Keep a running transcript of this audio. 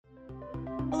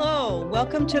Hello,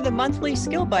 welcome to the monthly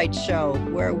Skill Bites show,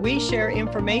 where we share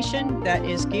information that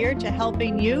is geared to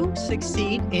helping you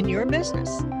succeed in your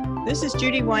business. This is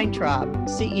Judy Weintraub,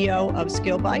 CEO of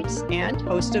Skill Bites and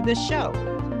host of this show.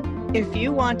 If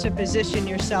you want to position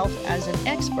yourself as an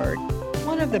expert,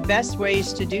 one of the best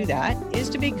ways to do that is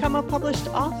to become a published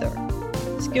author.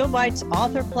 Skill Bites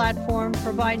author platform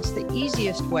provides the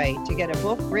easiest way to get a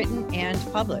book written and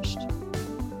published.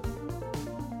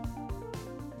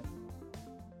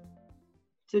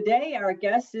 Today, our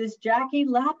guest is Jackie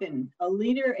Lapin, a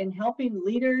leader in helping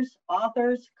leaders,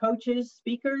 authors, coaches,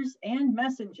 speakers, and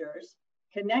messengers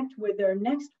connect with their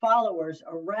next followers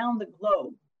around the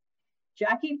globe.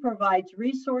 Jackie provides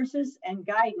resources and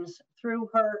guidance through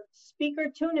her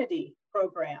Speakertunity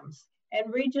programs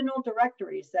and regional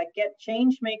directories that get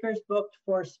changemakers booked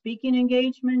for speaking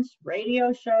engagements,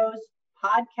 radio shows,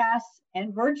 podcasts,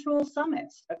 and virtual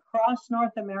summits across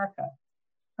North America.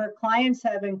 Her clients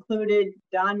have included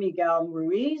Don Miguel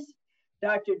Ruiz,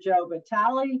 Dr. Joe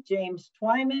Vitale, James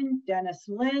Twyman, Denise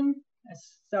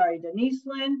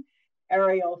Lynn,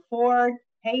 Ariel Ford,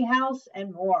 Hay House,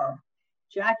 and more.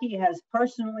 Jackie has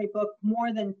personally booked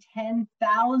more than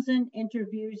 10,000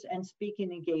 interviews and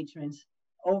speaking engagements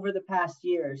over the past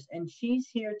years, and she's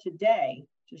here today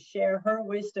to share her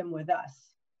wisdom with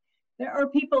us. There are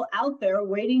people out there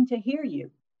waiting to hear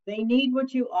you. They need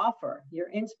what you offer, your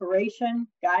inspiration,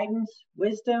 guidance,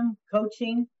 wisdom,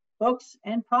 coaching, books,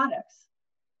 and products.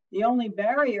 The only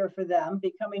barrier for them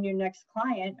becoming your next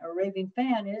client or raving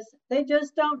fan is they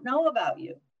just don't know about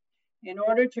you. In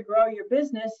order to grow your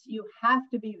business, you have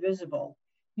to be visible.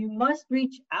 You must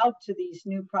reach out to these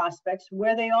new prospects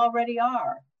where they already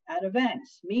are, at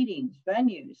events, meetings,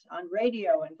 venues, on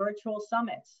radio and virtual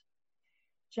summits.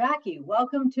 Jackie,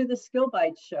 welcome to the Skill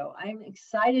Bites show. I'm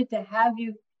excited to have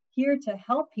you here to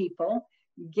help people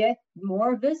get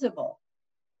more visible.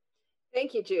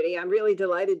 Thank you, Judy. I'm really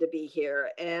delighted to be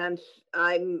here, and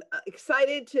I'm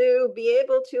excited to be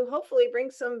able to hopefully bring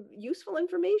some useful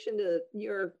information to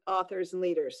your authors and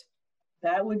leaders.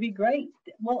 That would be great.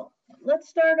 Well, let's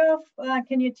start off.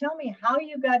 Can you tell me how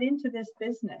you got into this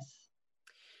business?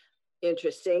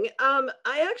 Interesting.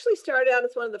 I actually started out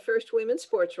as one of the first women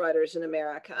sports writers in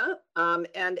America.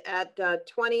 And at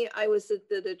 20, I was at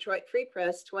the Detroit Free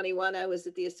Press. 21, I was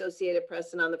at the Associated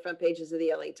Press and on the front pages of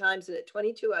the LA Times. And at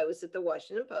 22, I was at the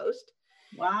Washington Post.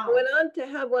 Wow. I went on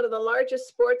to have one of the largest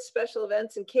sports special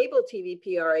events and cable TV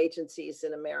PR agencies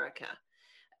in America.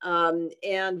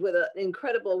 And with an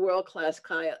incredible world-class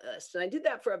client list. And I did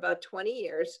that for about 20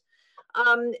 years.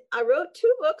 I wrote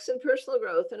 2 books in personal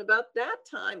growth, and about that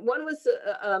time, one was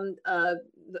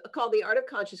called The Art of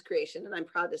Conscious Creation, and I'm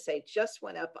proud to say just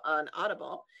went up on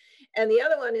Audible, and the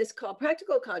other one is called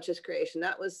Practical Conscious Creation.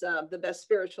 That was the best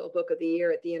spiritual book of the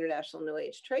year at the International New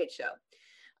Age Trade Show.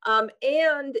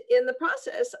 And in the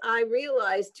process, I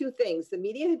realized 2 things. The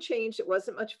media had changed. It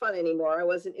wasn't much fun anymore. I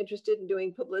wasn't interested in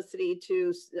doing publicity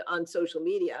on social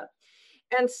media.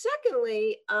 And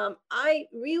secondly, I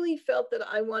really felt that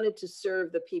I wanted to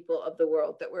serve the people of the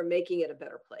world that were making it a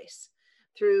better place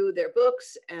through their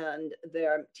books and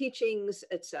their teachings,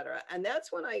 etc. And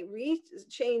that's when I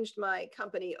changed my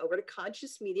company over to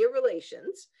Conscious Media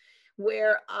Relations,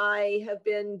 where I have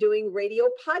been doing radio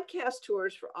podcast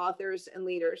tours for authors and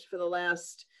leaders for the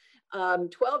last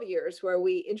 12 years, where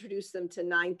we introduce them to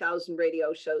 9,000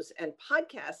 radio shows and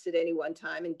podcasts at any one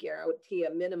time and guarantee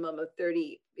a minimum of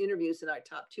 30 interviews in our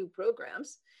top 2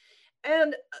 programs.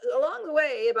 And along the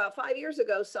way, about 5 years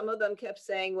ago, some of them kept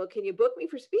saying, well, can you book me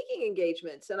for speaking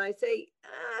engagements? And I say,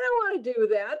 I don't want to do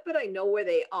that, but I know where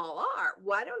they all are.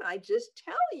 Why don't I just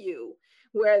tell you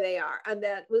where they are? And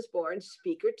that was born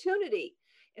Speakertunity.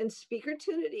 And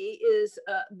Speakertunity is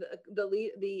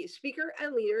the speaker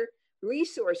and leader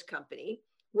resource company,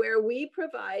 where we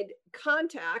provide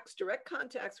contacts, direct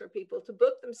contacts for people to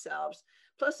book themselves,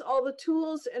 plus all the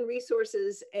tools and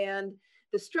resources and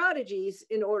the strategies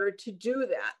in order to do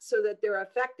that so that they're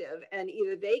effective, and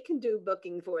either they can do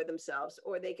booking for themselves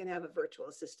or they can have a virtual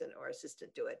assistant or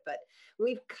assistant do it. But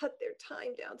we've cut their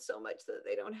time down so much so that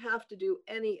they don't have to do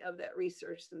any of that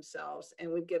research themselves,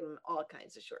 and we've given them all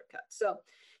kinds of shortcuts. So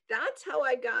that's how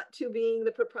I got to being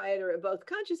the proprietor of both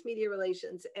Conscious Media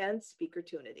Relations and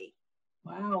Speakertunity.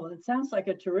 Wow, it sounds like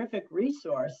a terrific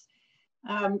resource.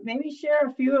 Maybe share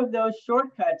a few of those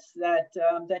shortcuts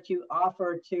that you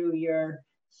offer to your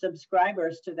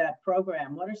subscribers to that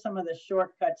program. What are some of the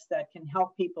shortcuts that can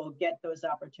help people get those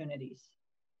opportunities?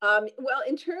 Well,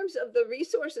 in terms of the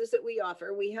resources that we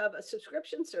offer, we have a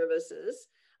subscription services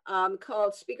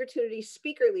called Speakertunity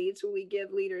Speaker Leads, where we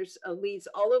give leaders leads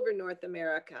all over North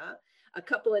America a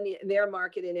couple in their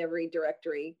market in every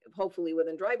directory, hopefully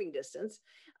within driving distance.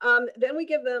 Then we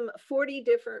give them 40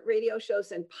 different radio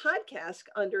shows and podcasts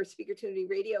under Speakertunity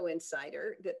Radio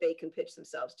Insider that they can pitch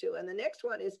themselves to. And the next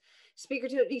one is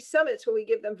Speakertunity Summits, where we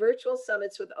give them virtual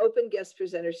summits with open guest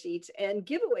presenter seats and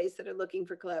giveaways that are looking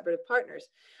for collaborative partners.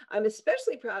 I'm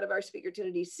especially proud of our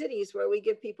Speakertunity Cities, where we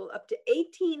give people up to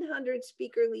 1,800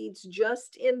 speaker leads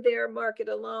just in their market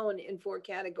alone in 4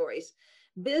 categories.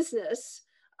 Business,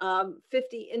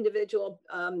 50 individual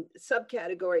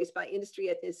subcategories by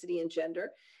industry, ethnicity, and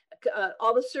gender.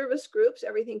 All the service groups,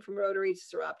 everything from Rotary to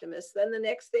Seroptimus. Then the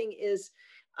next thing is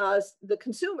the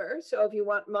consumer. So if you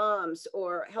want moms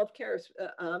or healthcare,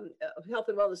 health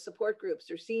and wellness support groups,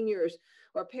 or seniors,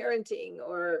 or parenting,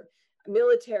 or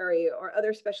military, or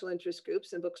other special interest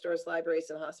groups in bookstores, libraries,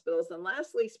 and hospitals. And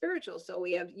lastly, spiritual. So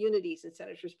we have Unities and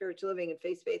Centers for Spiritual Living and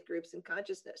faith groups and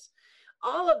consciousness.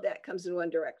 All of that comes in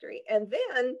one directory. And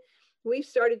then we've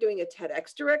started doing a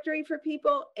TEDx directory for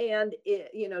people, and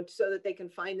so that they can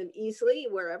find them easily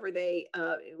wherever they,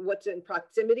 what's in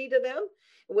proximity to them,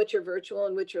 which are virtual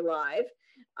and which are live.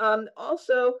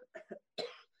 Also,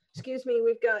 excuse me,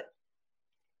 we've got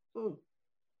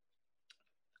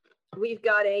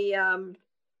a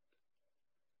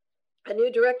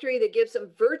new directory that gives them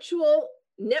virtual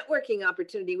networking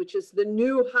opportunity, which is the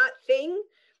new hot thing.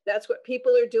 That's what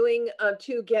people are doing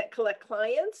to collect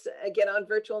clients, get on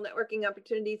virtual networking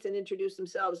opportunities and introduce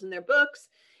themselves and their books,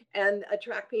 and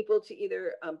attract people to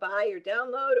either buy or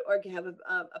download, or have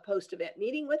a post-event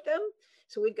meeting with them.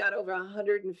 So we've got over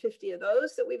 150 of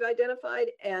those that we've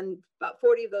identified, and about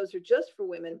 40 of those are just for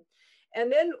women.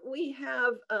 And then we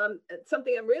have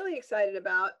something I'm really excited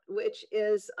about, which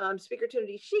is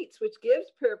Speakertunity Sheets, which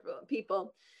gives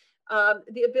people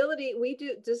the ability, we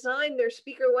design their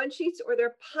Speaker One sheets or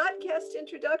their podcast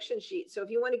introduction sheets. So if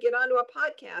you want to get onto a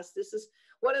podcast, this is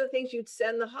one of the things you'd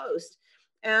send the host.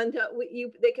 And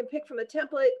they can pick from a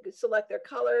template, select their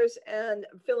colors, and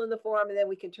fill in the form, and then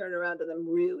we can turn around to them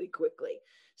really quickly.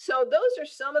 So those are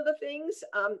some of the things,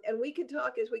 and we can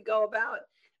talk as we go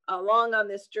along on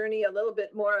this journey a little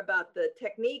bit more about the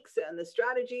techniques and the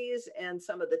strategies and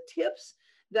some of the tips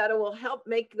that will help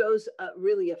make those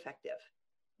really effective.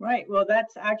 Right. Well,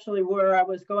 that's actually where I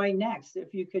was going next.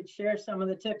 If you could share some of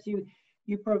the tips. You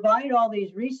provide all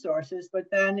these resources, but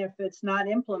then if it's not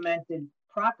implemented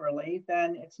properly,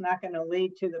 then it's not going to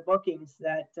lead to the bookings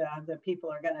that the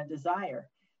people are going to desire.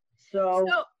 So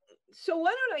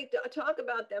why don't I talk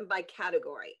about them by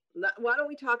category? Why don't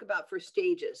we talk about for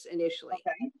stages initially?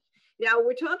 Okay. Now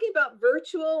we're talking about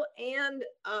virtual and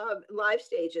live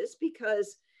stages,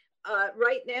 because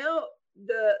right now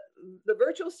the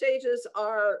virtual stages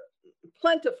are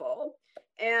plentiful,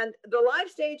 and the live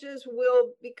stages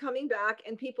will be coming back,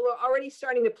 and people are already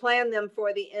starting to plan them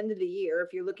for the end of the year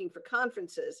if you're looking for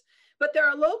conferences. But there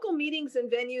are local meetings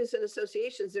and venues and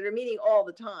associations that are meeting all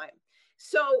the time.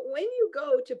 So when you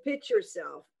go to pitch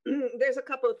yourself, there's a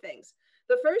couple of things.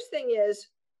 The first thing is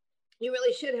you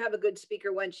really should have a good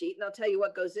Speaker One sheet, and I'll tell you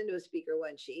what goes into a Speaker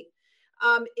One sheet,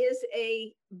 is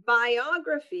a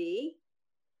biography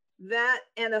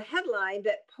and a headline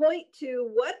that point to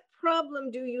what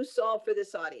problem do you solve for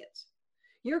this audience.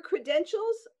 Your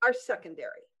credentials are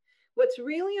secondary. What's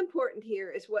really important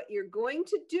here is what you're going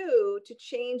to do to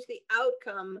change the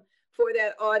outcome for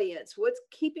that audience. What's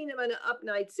keeping them on up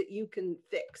nights that you can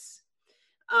fix.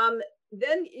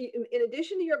 Then in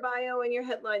addition to your bio and your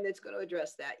headline that's going to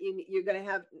address that, you're going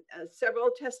to have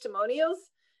several testimonials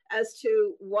as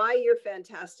to why you're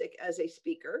fantastic as a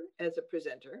speaker, as a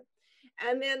presenter.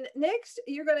 And then next,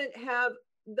 you're going to have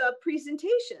the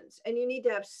presentations, and you need to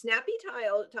have snappy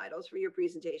titles for your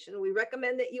presentation. We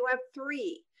recommend that you have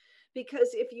 3,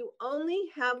 because if you only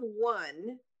have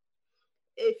 1,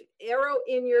 if arrow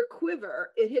in your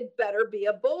quiver, it had better be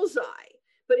a bullseye.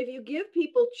 But if you give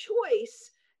people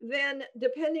choice, then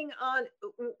depending on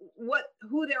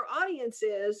who their audience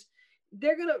is,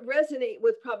 they're going to resonate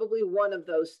with probably one of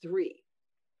those 3.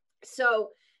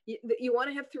 So you want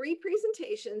to have 3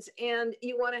 presentations, and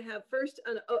you want to have first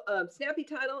a snappy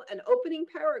title, an opening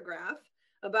paragraph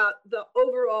about the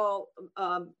overall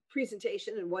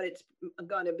presentation and what it's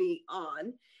going to be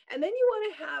on. And then you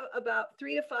want to have about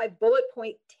 3 to 5 bullet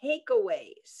point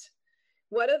takeaways.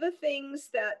 What are the things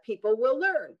that people will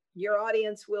learn? Your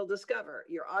audience will discover.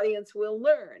 Your audience will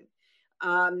learn.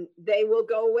 They will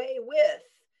go away with.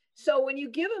 So when you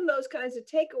give them those kinds of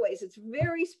takeaways, it's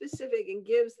very specific and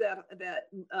gives that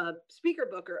speaker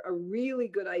booker a really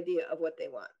good idea of what they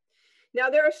want. Now,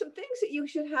 there are some things that you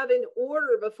should have in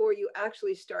order before you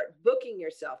actually start booking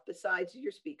yourself besides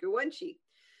your Speaker One sheet.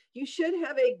 You should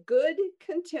have a good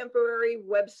contemporary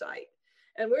website.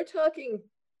 And we're talking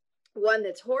one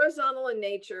that's horizontal in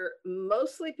nature,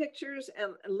 mostly pictures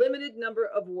and a limited number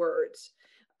of words,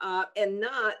 and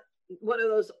not one of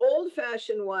those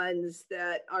old-fashioned ones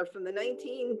that are from the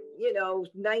 90s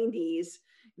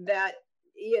that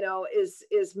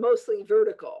is mostly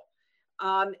vertical.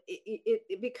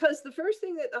 Because the first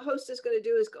thing that the host is going to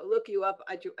do is go look you up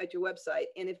at your website,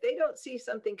 and if they don't see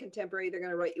something contemporary, they're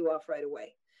going to write you off right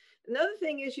away. Another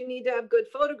thing is you need to have good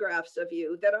photographs of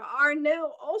you that are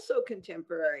now also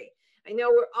contemporary. I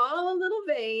know we're all a little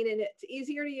vain and it's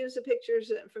easier to use the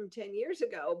pictures from 10 years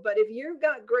ago, but if you've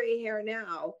got gray hair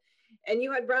now and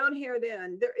you had brown hair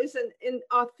then, there is an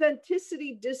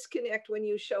authenticity disconnect when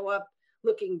you show up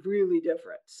looking really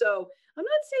different. So I'm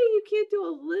not saying you can't do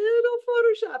a little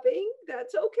photoshopping,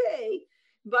 that's okay,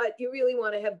 but you really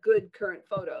want to have good current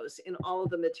photos in all of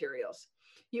the materials.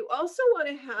 You also want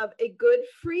to have a good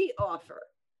free offer.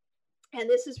 And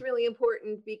this is really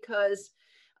important because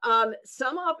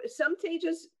some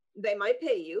stages, they might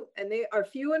pay you, and they are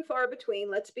few and far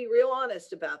between. Let's be real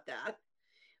honest about that.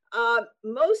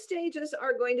 Most stages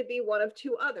are going to be one of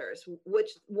two others,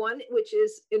 which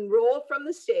is enroll from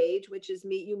the stage, which is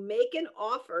you make an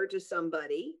offer to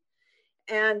somebody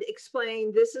and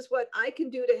explain, this is what I can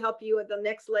do to help you at the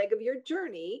next leg of your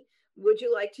journey. Would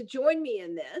you like to join me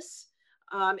in this?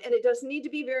 And it doesn't need to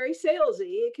be very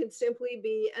salesy. It can simply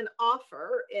be an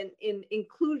offer in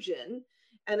inclusion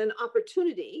and an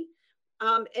opportunity.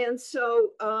 And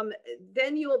so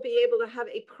then you will be able to have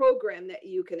a program that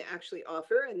you can actually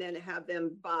offer and then have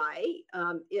them buy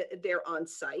there on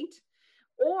site.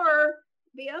 Or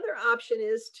the other option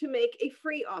is to make a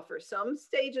free offer. Some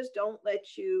stages don't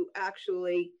let you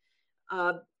actually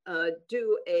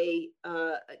do a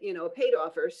paid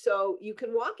offer. So you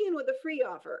can walk in with a free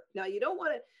offer. Now you don't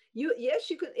want to, yes,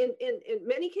 you can, in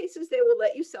many cases, they will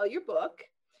let you sell your book.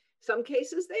 Some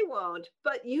cases they won't,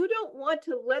 but you don't want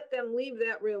to let them leave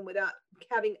that room without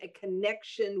having a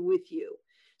connection with you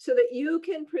so that you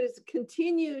can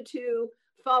continue to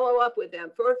follow up with them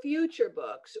for future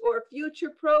books or future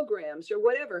programs or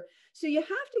whatever. So you have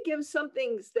to give some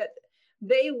things that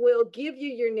they will give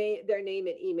you their name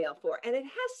and email for, and it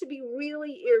has to be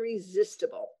really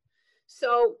irresistible.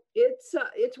 So it's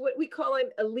what we call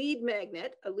a lead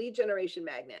magnet, a lead generation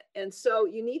magnet. And so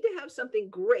you need to have something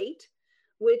great,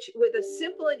 which with a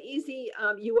simple and easy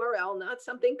URL, not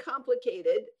something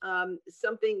complicated,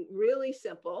 something really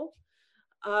simple.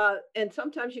 And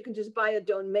sometimes you can just buy a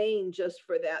domain just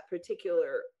for that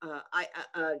particular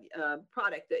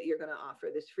product that you're going to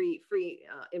offer, this free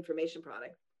information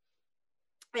product.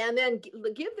 And then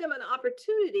give them an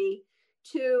opportunity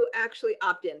to actually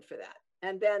opt in for that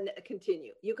and then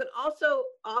continue. You can also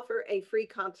offer a free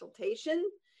consultation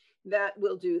that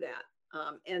will do that.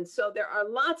 And so there are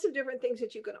lots of different things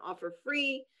that you can offer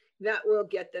free that will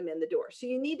get them in the door. So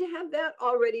you need to have that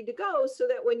all ready to go so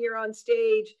that when you're on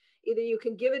stage, either you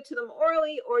can give it to them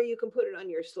orally or you can put it on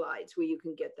your slides where you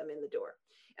can get them in the door.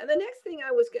 And the next thing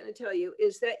I was going to tell you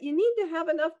is that you need to have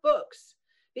enough books,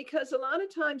 because a lot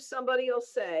of times somebody will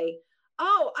say,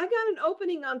 oh, I got an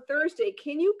opening on Thursday.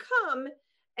 Can you come?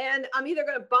 And I'm either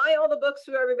going to buy all the books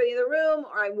for everybody in the room,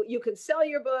 or you can sell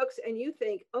your books. And you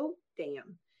think, oh,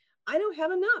 damn, I don't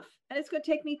have enough. And it's going to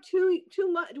take me two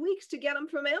weeks to get them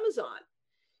from Amazon.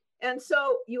 And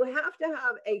so you have to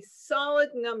have a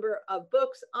solid number of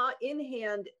books in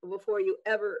hand before you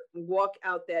ever walk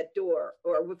out that door,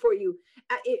 or before you,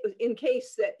 in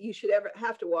case that you should ever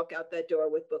have to walk out that door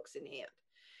with books in hand.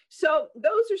 So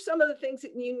those are some of the things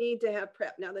that you need to have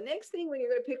prep. Now, the next thing when you're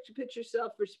going to pitch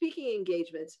yourself for speaking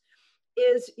engagements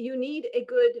is you need a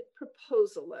good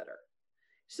proposal letter.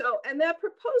 So, and that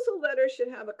proposal letter should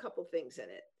have a couple things in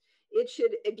it. It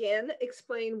should, again,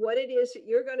 explain what it is that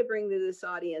you're going to bring to this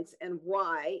audience and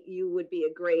why you would be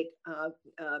a great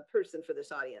person for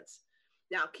this audience.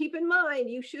 Now, keep in mind,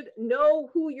 you should know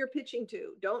who you're pitching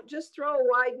to. Don't just throw a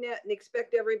wide net and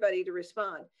expect everybody to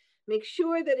respond. Make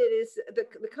sure that it is the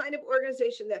kind of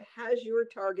organization that has your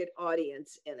target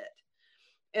audience in it.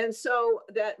 And so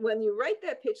that when you write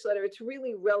that pitch letter, it's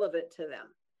really relevant to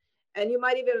them. And you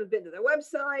might even have been to their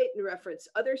website and reference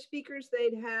other speakers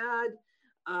they'd had,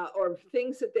 or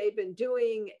things that they've been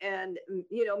doing, and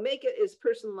make it as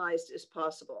personalized as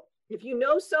possible. If you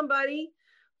know somebody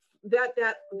that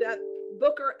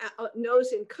booker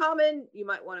knows in common, you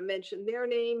might want to mention their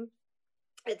name,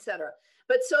 etc.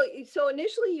 But so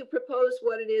initially you propose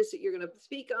what it is that you're going to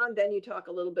speak on, then you talk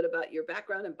a little bit about your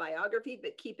background and biography,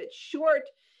 but keep it short,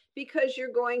 because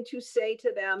you're going to say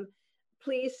to them,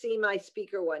 please see my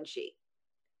speaker one sheet.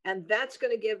 And that's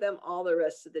going to give them all the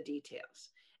rest of the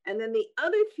details. And then the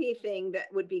other key thing that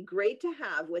would be great to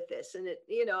have with this, and it,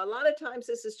 you know, a lot of times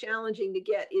this is challenging to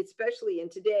get, especially in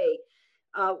today,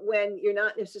 when you're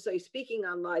not necessarily speaking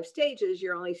on live stages,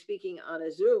 you're only speaking on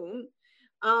a Zoom.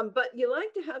 But you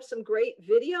like to have some great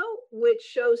video, which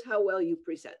shows how well you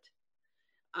present.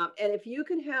 And if you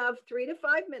can have 3 to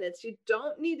 5 minutes, you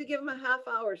don't need to give them a half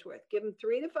hour's worth. Give them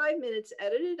 3 to 5 minutes,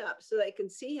 edit it up so they can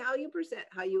see how you present,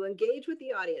 how you engage with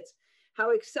the audience,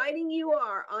 how exciting you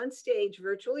are on stage,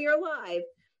 virtually or live.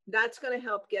 That's going to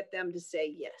help get them to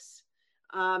say yes.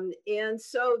 And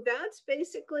so that's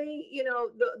basically, you know,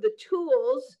 the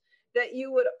tools that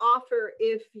you would offer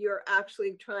if you're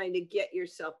actually trying to get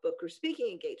yourself book or speaking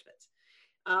engagements.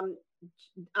 I'm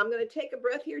going to take a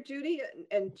breath here, Judy,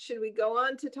 and should we go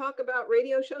on to talk about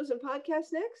radio shows and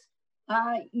podcasts next?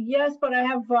 Yes, but I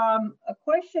have a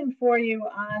question for you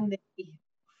on the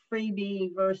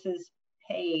freebie versus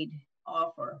paid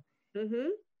offer. Mm-hmm.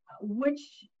 Which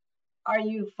are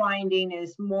you finding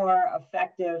is more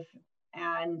effective,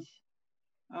 and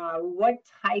what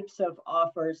types of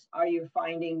offers are you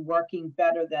finding working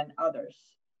better than others?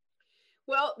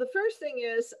 Well, the first thing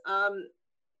is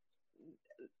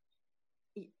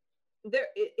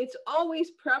it's always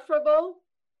preferable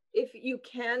if you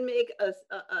can make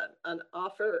an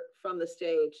offer from the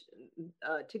stage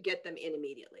to get them in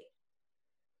immediately,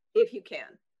 if you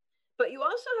can. But you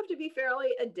also have to be fairly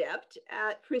adept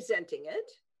at presenting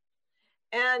it,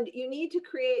 and you need to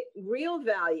create real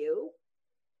value.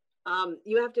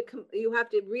 You have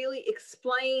to really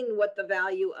explain what the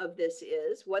value of this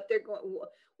is, what they're going,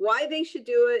 why they should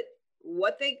do it,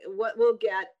 what we'll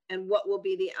get, and what will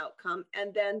be the outcome,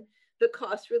 and then the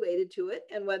costs related to it,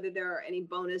 and whether there are any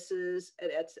bonuses,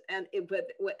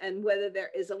 and whether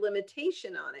there is a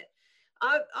limitation on it.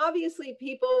 Obviously,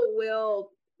 people will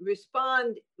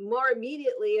respond more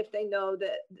immediately if they know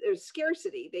that there's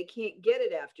scarcity, they can't get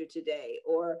it after today,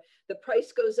 or the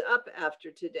price goes up after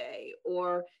today,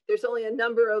 or there's only a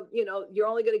number of, you know, you're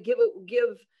only going to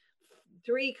give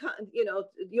 3, you know,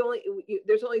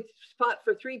 there's only spot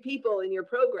for 3 people in your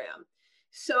program.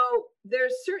 So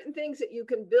there's certain things that you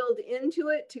can build into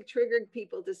it to trigger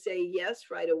people to say yes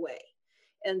right away.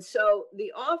 And so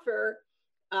the offer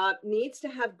needs to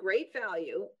have great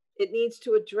value. It needs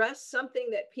to address something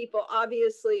that people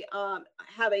obviously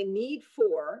have a need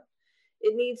for.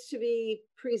 It needs to be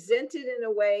presented in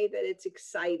a way that it's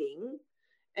exciting,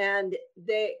 and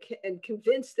they can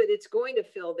convinced that it's going to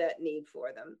fill that need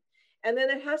for them. And then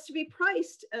it has to be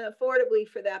priced affordably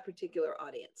for that particular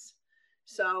audience.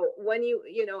 So when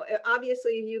you know,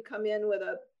 obviously if you come in with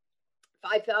a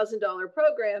 $5,000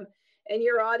 program and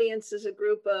your audience is a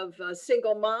group of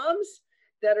single moms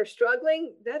that are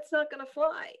struggling, that's not going to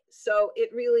fly. So it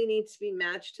really needs to be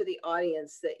matched to the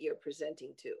audience that you're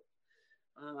presenting to.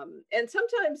 And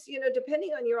sometimes, you know,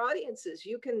 depending on your audiences,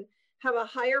 you can have a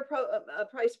higher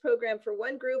price program for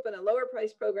one group and a lower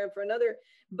price program for another.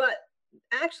 But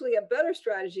actually, a better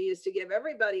strategy is to give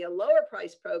everybody a lower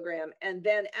price program, and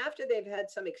then after they've had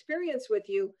some experience with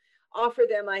you, offer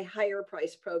them a higher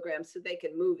price program so they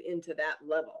can move into that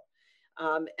level.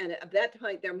 And at that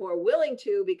point, they're more willing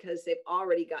to, because they've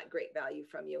already got great value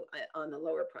from you on the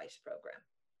lower price program.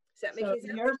 Does that make any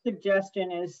sense? Your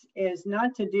suggestion is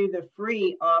not to do the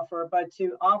free offer, but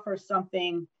to offer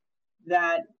something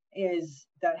that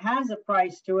has a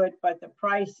price to it, but the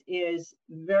price is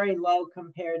very low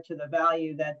compared to the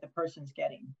value that the person's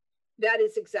getting. That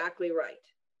is exactly right.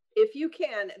 If you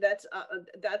can, that's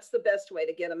the best way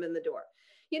to get them in the door.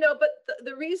 You know, but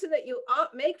the reason that you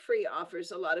make free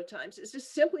offers a lot of times is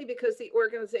just simply because the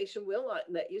organization will not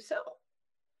let you sell.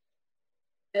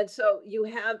 And so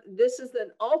this is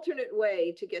an alternate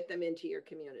way to get them into your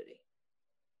community.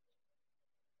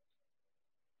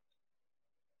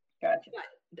 Gotcha.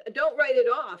 But don't write it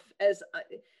off as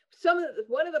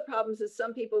one of the problems is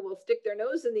some people will stick their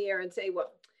nose in the air and say,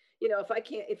 well, you know,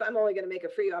 if I'm only going to make a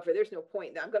free offer, there's no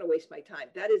point. I'm going to waste my time.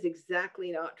 That is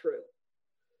exactly not true.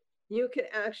 You can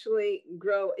actually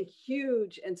grow a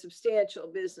huge and substantial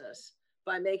business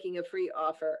by making a free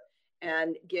offer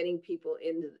and getting people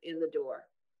in the door,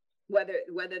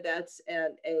 whether that's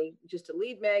just a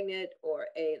lead magnet or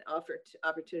an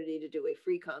opportunity to do a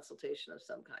free consultation of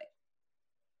some kind.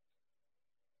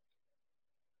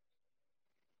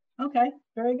 Okay,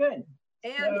 very good.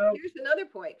 And here's another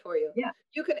point for you. Yeah.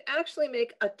 You can actually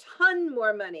make a ton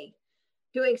more money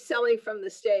doing selling from the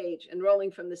stage and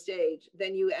rolling from the stage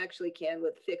than you actually can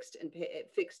with fixed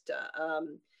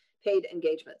paid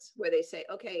engagements, where they say,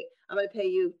 okay, I'm going to pay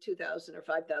you $2,000 or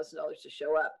 $5,000 to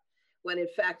show up, when in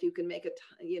fact you can make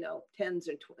tens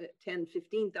or $10,000,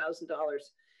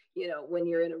 $15,000, when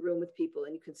you're in a room with people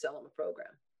and you can sell them a program.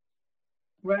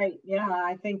 Right. Yeah.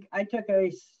 I think I took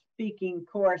a speaking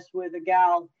course with a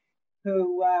gal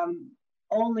who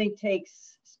only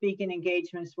takes speaking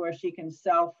engagements where she can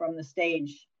sell from the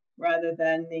stage rather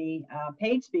than the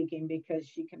paid speaking because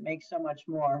she can make so much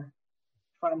more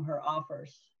from her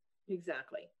offers.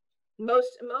 Exactly.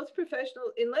 Most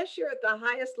professionals, unless you're at the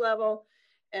highest level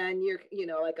and you're,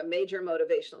 like a major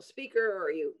motivational speaker,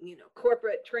 or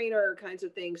corporate trainer kinds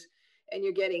of things, and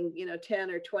you're getting,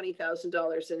 ten or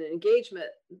 $20,000 in an engagement,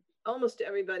 almost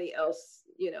everybody else,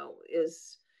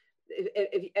 is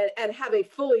and have a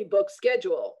fully booked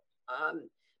schedule.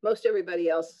 Most everybody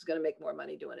else is going to make more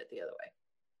money doing it the other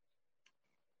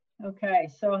way. Okay,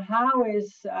 so how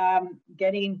is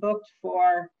getting booked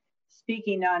for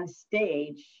speaking on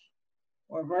stage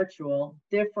or virtual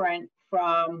different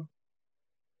from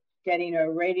getting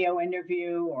a radio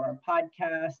interview or a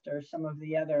podcast or some of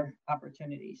the other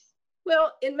opportunities?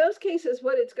 Well, in most cases,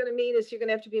 what it's going to mean is you're going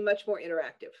to have to be much more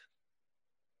interactive.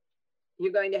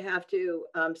 You're going to have to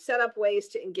set up ways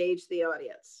to engage the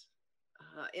audience.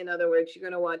 In other words, you're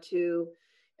going to want to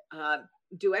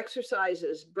do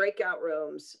exercises, breakout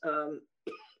rooms,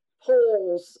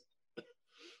 polls,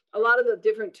 a lot of the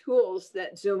different tools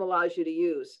that Zoom allows you to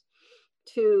use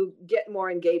to get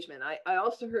more engagement. I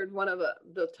also heard one of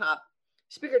the top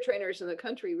speaker trainers in the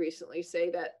country recently say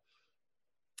that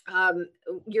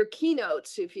your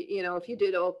keynotes, if you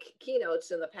did all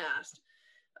keynotes in the past,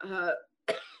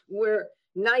 were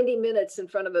 90 minutes in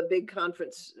front of a big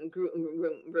conference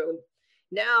room.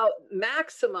 Now,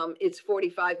 maximum it's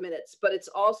 45 minutes, but it's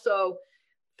also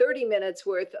 30 minutes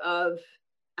worth of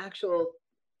actual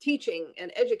teaching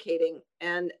and educating,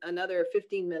 and another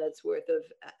 15 minutes worth of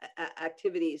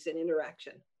activities and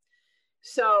interaction.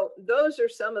 So those are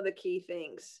some of the key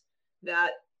things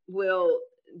that will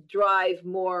drive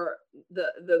more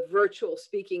the virtual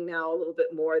speaking now a little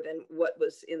bit more than what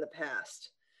was in the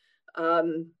past.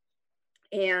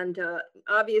 And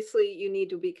obviously you need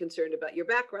to be concerned about your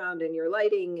background and your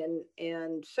lighting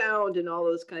and sound and all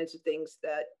those kinds of things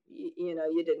that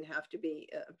you didn't have to be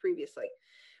previously.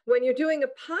 When you're doing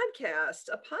a podcast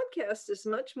is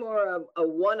much more a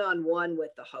one-on-one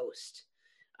with the host,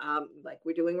 like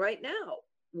we're doing right now,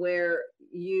 where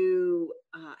you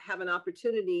have an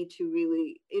opportunity to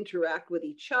really interact with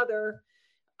each other.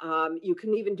 You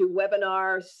can even do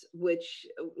webinars, which,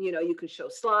 you can show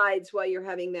slides while you're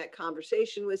having that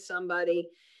conversation with somebody.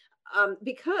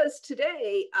 Because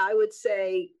today, I would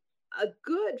say a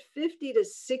good 50 to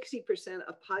 60%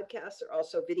 of podcasts are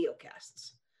also video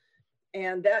casts.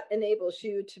 And that enables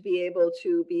you to be able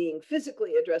to being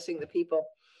physically addressing the people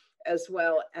as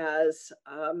well as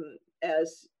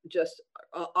just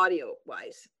audio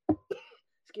wise.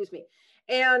 Excuse me.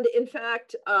 And in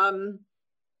fact,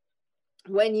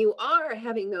 when you are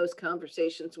having those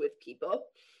conversations with people,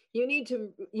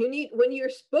 when you're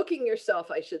booking yourself,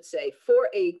 I should say, for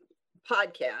a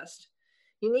podcast,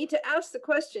 you need to ask the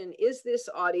question, is this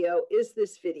audio? Is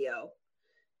this video?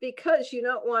 Because you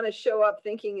don't want to show up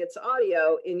thinking it's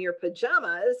audio in your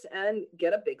pajamas and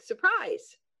get a big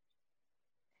surprise.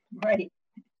 Right.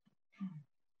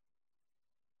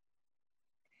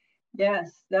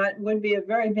 Yes, that would be a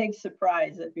very big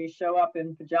surprise if you show up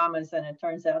in pajamas and it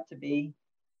turns out to be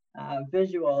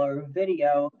visual or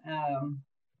video.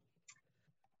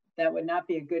 That would not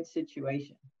be a good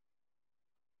situation.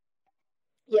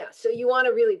 Yeah, so you want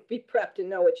to really be prepped and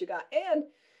know what you got. And,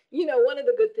 one of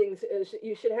the good things is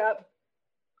you should have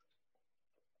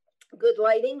good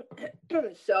lighting.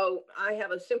 So I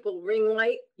have a simple ring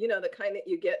light, the kind that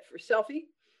you get for selfie.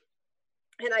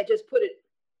 And I just put it,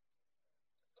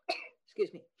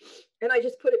 excuse me, and I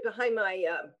just put it behind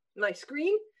my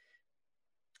screen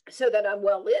so that I'm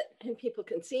well lit and people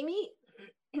can see me.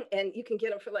 And you can get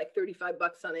them for like $35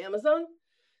 on Amazon.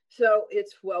 So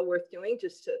it's well worth doing,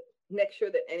 just to make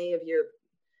sure that any of your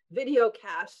video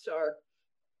casts are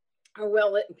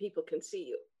well lit and people can see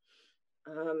you.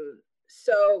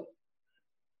 So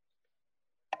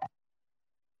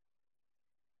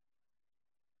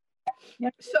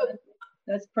yeah, so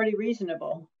that's pretty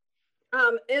reasonable.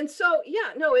 And so,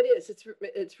 yeah, no, it is.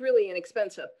 It's really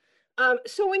inexpensive.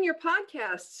 So in your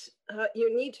podcasts,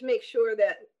 you need to make sure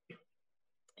that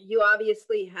you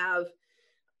obviously have,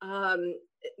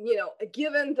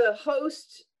 given the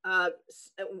host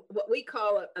what we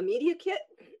call a media kit.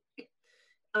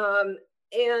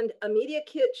 And a media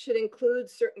kit should include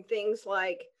certain things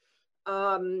like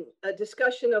a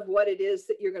discussion of what it is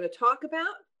that you're going to talk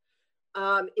about.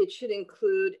 It should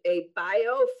include a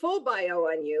full bio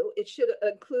on you. It should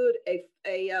include a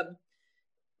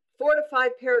 4 to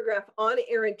 5 paragraph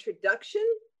on-air introduction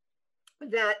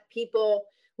that people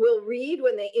will read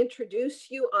when they introduce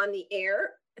you on the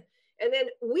air. And then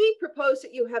we propose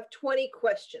that you have 20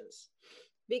 questions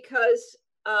because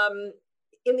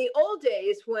in the old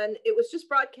days when it was just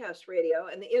broadcast radio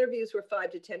and the interviews were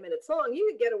 5 to 10 minutes long, you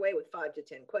could get away with 5 to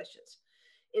 10 questions.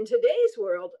 In today's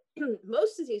world,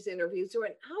 most of these interviews are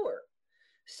an hour.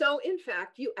 So in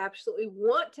fact, you absolutely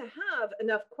want to have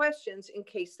enough questions in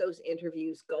case those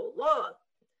interviews go long.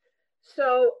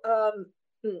 So,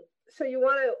 so you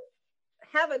want to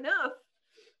have enough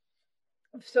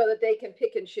so that they can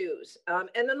pick and choose. And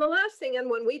then the last thing, and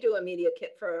when we do a media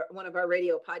kit for one of our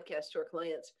radio podcasts to our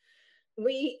clients,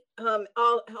 we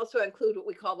also include what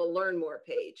we call the Learn More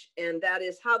page. And that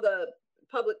is how the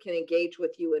public can engage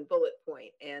with you in bullet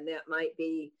point. And that might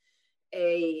be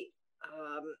a,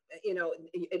 you know,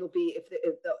 it'll be if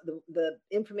the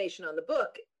information on the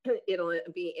book, it'll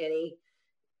be any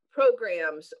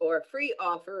programs or free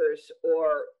offers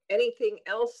or anything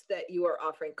else that you are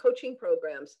offering, coaching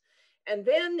programs. And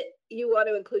then you want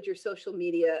to include your social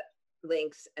media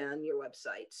links and your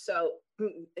website. So,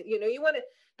 you know, you want to,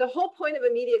 the whole point of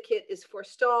a media kit is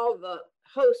forestall the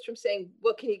host from saying,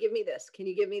 well, can you give me this? Can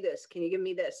you give me this? Can you give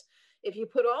me this? If you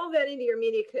put all that into your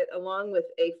media kit along with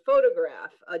a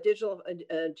photograph, a digital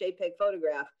JPEG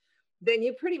photograph, then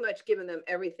you've pretty much given them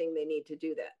everything they need to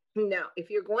do that. Now, if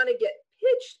you're going to get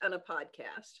pitched on a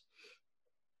podcast,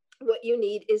 what you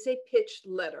need is a pitch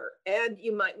letter, and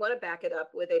you might want to back it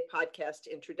up with a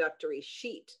podcast introductory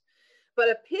sheet. But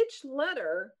a pitch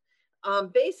letter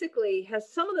basically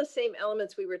has some of the same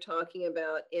elements we were talking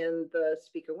about in the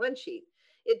Speaker One sheet.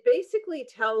 It basically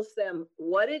tells them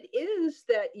what it is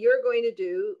that you're going to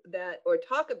do that or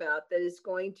talk about that is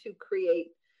going to create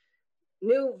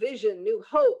new vision, new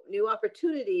hope, new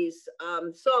opportunities,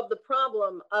 solve the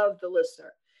problem of the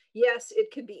listener. Yes,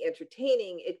 it can be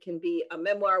entertaining. It can be a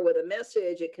memoir with a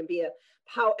message. It can be a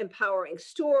empowering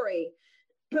story.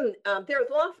 There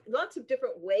are lots of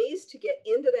different ways to get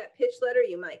into that pitch letter.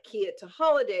 You might key it to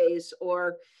holidays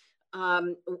or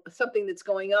something that's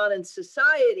going on in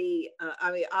society.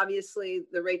 I mean, obviously,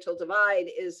 the racial divide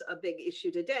is a big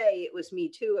issue today. It was Me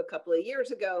Too a couple of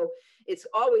years ago. It's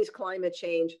always climate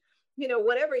change. You know,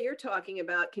 whatever you're talking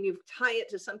about, can you tie it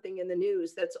to something in the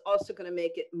news that's also going to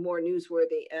make it more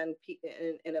newsworthy and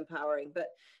empowering? But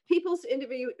people's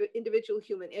individual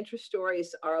human interest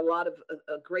stories are a lot of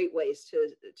great ways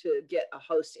to get a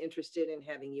host interested in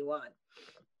having you on.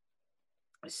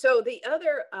 So the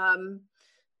other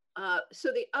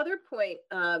point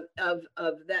of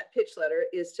that pitch letter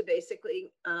is to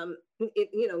basically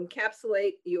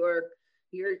encapsulate your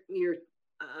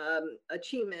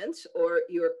achievements or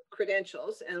your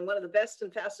credentials. And one of the best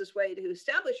and fastest way to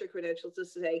establish your credentials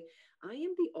is to say, I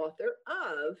am the author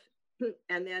of,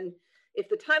 and then if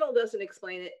the title doesn't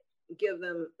explain it, give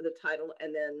them the title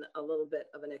and then a little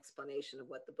bit of an explanation of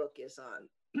what the book is on.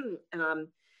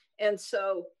 And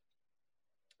so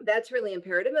that's really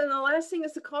imperative. And the last thing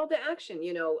is the call to action.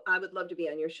 You know, I would love to be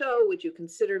on your show. Would you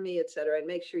consider me, et cetera? And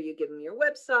make sure you give them your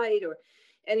website or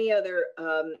any other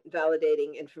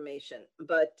validating information.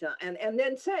 But and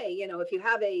then say, you know, if you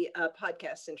have a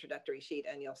podcast introductory sheet,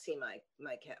 and you'll see my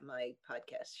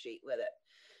podcast sheet with it,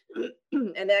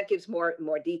 and that gives more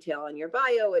detail on your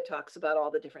bio. It talks about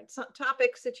all the different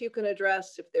topics that you can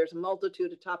address. If there's a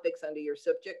multitude of topics under your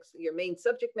subjects, your main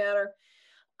subject matter.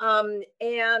 And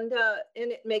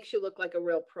it makes you look like a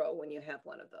real pro when you have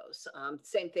one of those.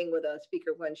 Same thing with a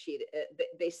Speaker One sheet.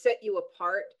 They set you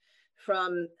apart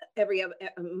from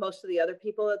most of the other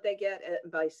people that they get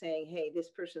by saying, hey, this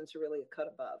person's really a cut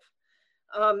above.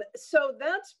 So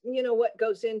that's, you know, what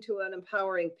goes into an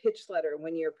empowering pitch letter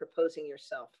when you're proposing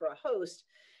yourself for a host.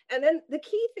 And then the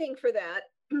key thing for that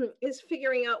is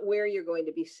figuring out where you're going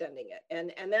to be sending it.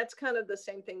 And that's kind of the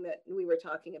same thing that we were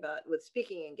talking about with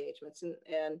speaking engagements.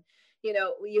 And you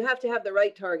know, you have to have the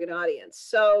right target audience.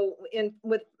 So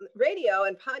with radio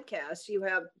and podcasts, you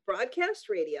have broadcast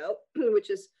radio, which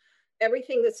is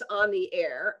everything that's on the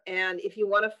air. And if you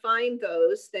want to find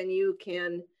those, then you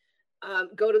can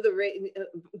go to the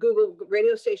Google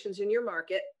radio stations in your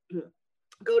market,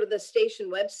 go to the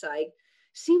station website,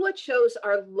 see what shows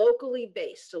are locally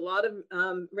based. A lot of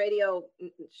radio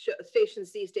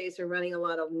stations these days are running a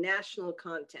lot of national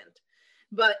content,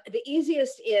 but the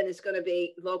easiest in is going to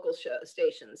be local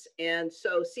stations. And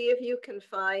so see if you can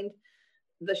find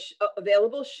the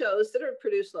available shows that are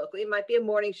produced locally. It might be a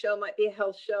morning show, might be a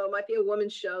health show, might be a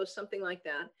women's show, something like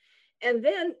that. And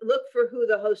then look for who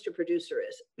the host or producer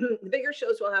is. The bigger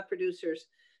shows will have producers,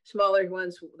 smaller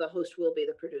ones, the host will be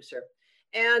the producer.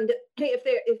 And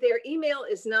if their email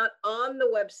is not on the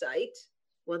website,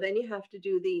 well, then you have to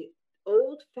do the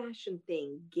old-fashioned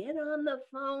thing. Get on the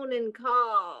phone and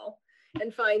call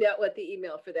and find out what the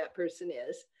email for that person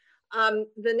is.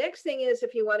 The next thing is,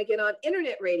 if you want to get on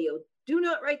internet radio, do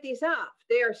not write these off.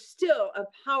 They are still a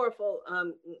powerful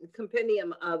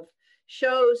compendium of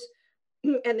shows,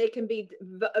 and they can be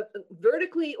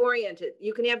vertically oriented.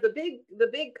 You can have the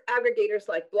big aggregators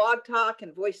like Blog Talk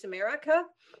and Voice America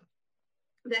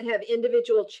that have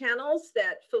individual channels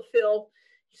that fulfill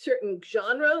certain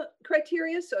genre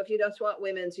criteria. So if you just want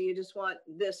women's, or you just want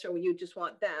this, or you just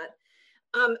want that,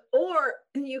 or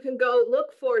you can go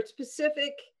look for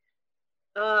specific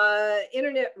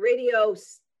internet radio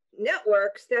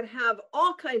networks that have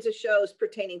all kinds of shows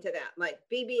pertaining to that. Like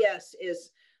BBS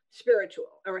is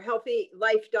spiritual, or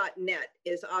healthylife.net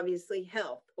is obviously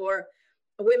health, or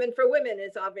Women for Women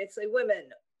is obviously women,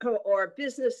 or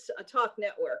Business Talk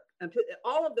Network.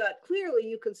 All of that, clearly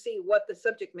you can see what the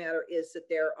subject matter is that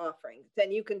they're offering.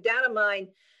 Then you can data mine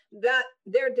that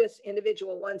they're just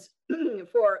individual ones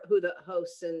for who the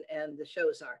hosts and the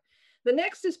shows are. The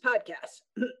next is podcasts.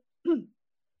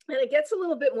 And it gets a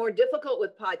little bit more difficult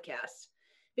with podcasts,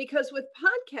 because with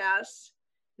podcasts,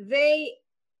 the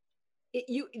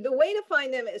way to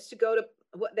find them is to go to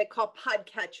what they call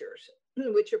podcatchers,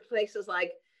 which are places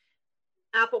like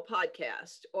Apple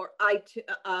Podcast or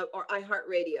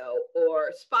iHeartRadio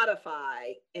or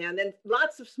Spotify, and then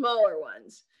lots of smaller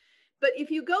ones. But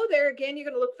if you go there, again, you're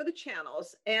going to look for the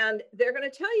channels, and they're going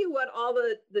to tell you what all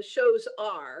the shows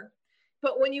are.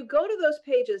 But when you go to those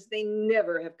pages, they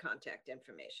never have contact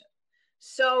information.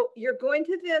 So you're going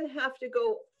to then have to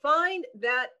go find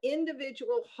that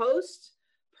individual host's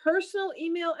personal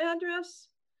email address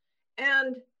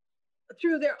and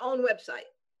through their own website.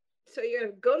 So you're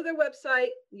going to go to their website.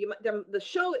 The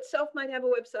show itself might have a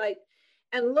website,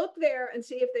 and look there and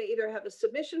see if they either have a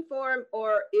submission form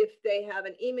or if they have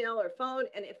an email or phone.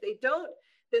 And if they don't,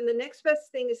 then the next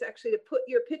best thing is actually to put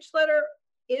your pitch letter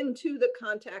into the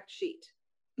contact sheet,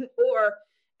 or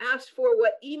ask for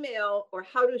what email or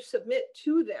how to submit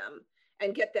to them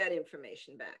and get that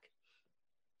information back.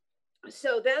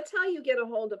 So that's how you get a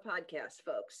hold of podcasts,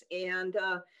 folks. And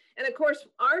of course,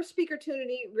 our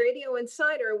Speakertunity Radio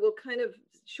Insider will kind of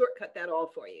shortcut that all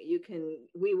for you.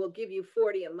 We will give you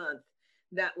 40 a month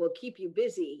that will keep you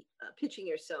busy pitching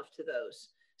yourself to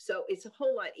those. So it's a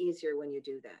whole lot easier when you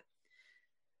do that.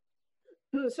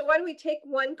 So why don't we take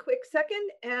one quick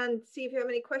second and see if you have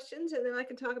any questions, and then I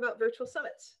can talk about virtual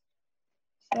summits.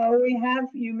 So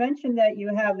you mentioned that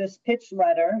you have this pitch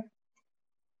letter.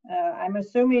 I'm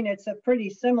assuming it's a pretty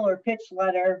similar pitch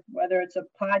letter, whether it's a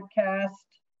podcast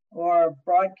or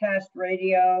broadcast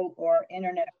radio or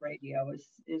internet radio.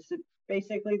 Is it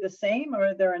basically the same, or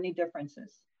are there any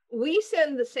differences? We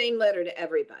send the same letter to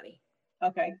everybody.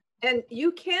 Okay. And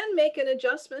you can make an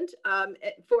adjustment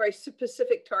for a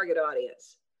specific target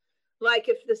audience. Like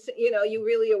if you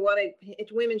really want to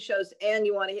hit women's shows and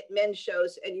you want to hit men's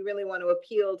shows and you really want to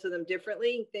appeal to them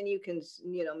differently, then you can,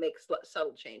 make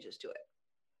subtle changes to it.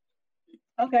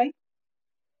 Okay.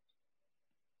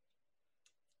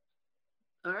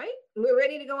 All right. We're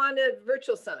ready to go on to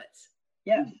virtual summits.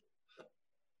 Yes.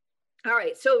 All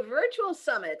right. So virtual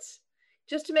summits,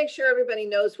 just to make sure everybody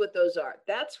knows what those are,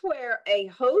 that's where a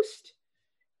host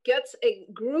gets a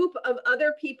group of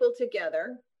other people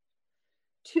together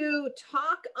to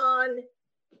talk on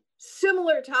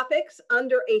similar topics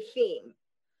under a theme.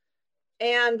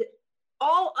 And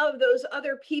all of those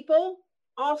other people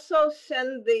also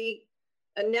send the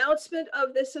announcement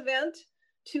of this event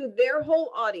to their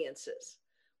whole audiences.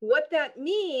 What that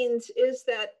means is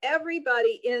that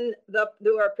everybody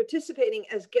who are participating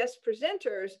as guest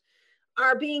presenters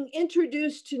are being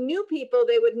introduced to new people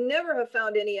they would never have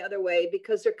found any other way,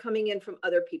 because they're coming in from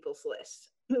other people's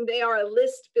lists. They are a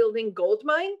list building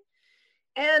goldmine,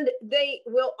 and they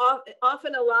will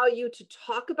often allow you to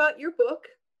talk about your book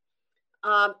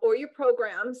or your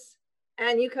programs.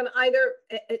 And you can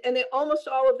almost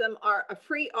all of them are a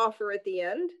free offer at the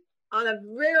end. On a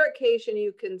rare occasion,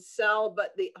 you can sell,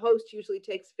 but the host usually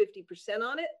takes 50%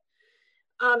 on it.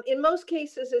 In most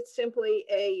cases, it's simply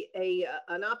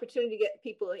an opportunity to get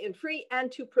people in free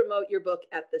and to promote your book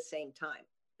at the same time.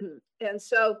 And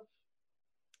so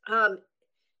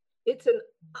it's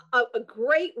a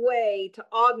great way to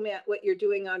augment what you're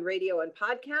doing on radio and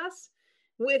podcasts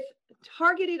with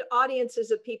targeted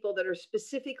audiences of people that are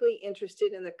specifically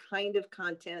interested in the kind of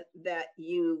content that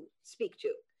you speak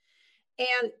to.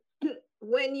 And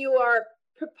when you are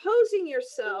proposing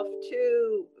yourself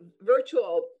to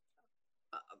virtual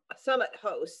summit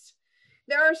hosts,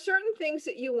 there are certain things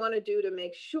that you want to do to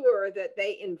make sure that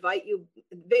they invite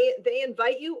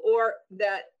you, or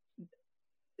that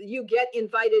you get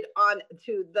invited on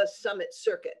to the summit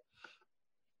circuit.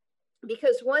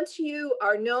 Because once you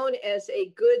are known as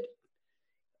a good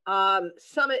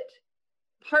summit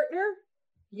partner,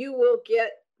 you will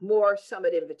get more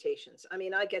summit invitations. I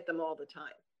mean, I get them all the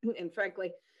time. And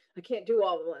frankly, I can't do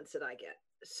all the ones that I get.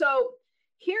 So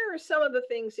here are some of the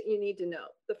things that you need to know.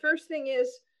 The first thing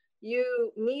is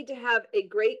you need to have a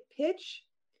great pitch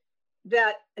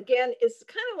that, again, is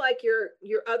kind of like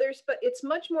your others, but it's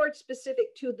much more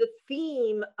specific to the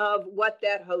theme of what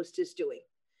that host is doing.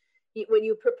 When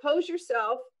you propose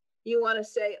yourself, you want to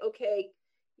say, okay,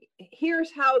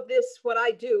 here's how what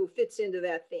I do fits into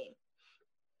that theme.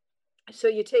 So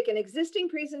you take an existing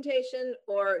presentation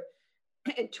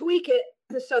and tweak it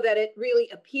so that it really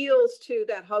appeals to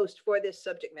that host for this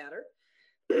subject matter.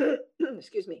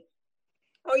 Excuse me.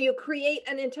 Or you create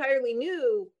an entirely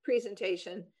new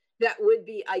presentation that would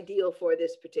be ideal for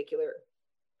this particular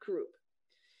group.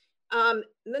 The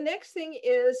next thing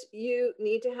is you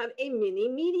need to have a mini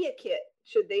media kit,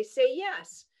 should they say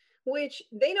yes, which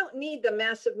they don't need the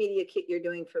massive media kit you're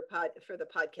doing for the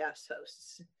podcast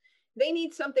hosts. They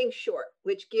need something short,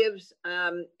 which gives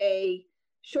a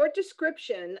short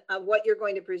description of what you're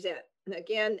going to present. And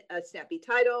again, a snappy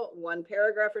title, 1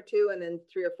 paragraph or 2, and then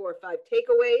 3 or 4 or 5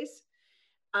 takeaways.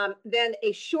 Then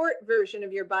a short version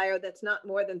of your bio that's not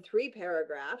more than 3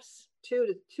 paragraphs.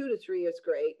 2 to 3 is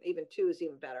great. Even 2 is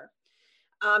even better.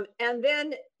 And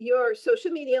then your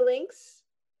social media links,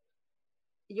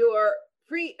 your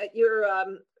free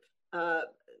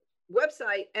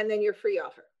website, and then your free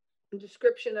offer, a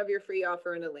description of your free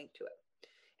offer and a link to it.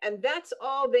 And that's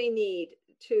all they need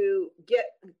to get.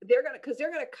 Because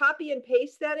they're gonna copy and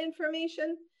paste that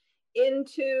information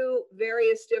into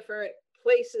various different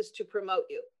places to promote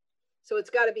you. So it's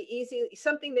got to be easy,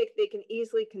 something they can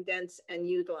easily condense and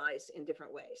utilize in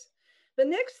different ways. The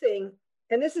next thing,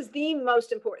 and this is the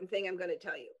most important thing I'm going to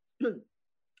tell you,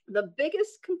 the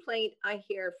biggest complaint I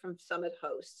hear from summit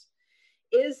hosts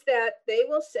is that they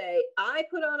will say, I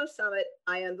put on a summit,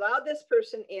 I allowed this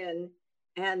person in,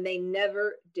 and they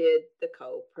never did the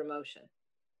co-promotion.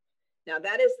 Now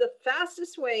that is the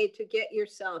fastest way to get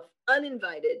yourself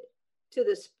uninvited to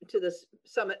this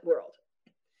summit world.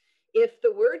 If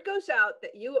the word goes out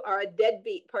that you are a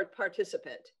deadbeat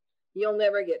participant, you'll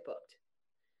never get booked.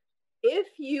 If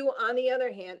you, on the other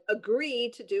hand,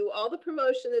 agree to do all the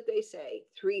promotion that they say,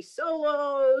 3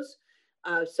 solos,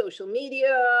 social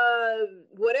media,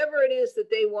 whatever it is that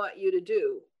they want you to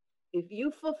do, if you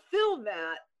fulfill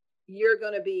that, you're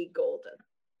going to be golden.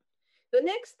 The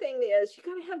next thing is you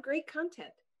got to have great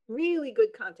content, really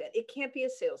good content. It can't be a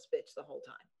sales pitch the whole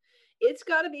time. It's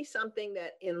got to be something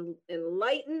that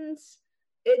enlightens,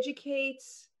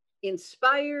 educates,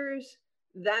 inspires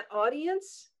that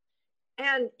audience.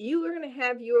 And you are going to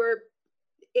have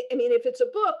if it's a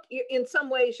book, in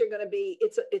some ways you're going to be,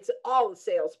 it's all a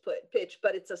sales pitch,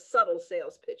 but it's a subtle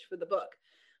sales pitch for the book.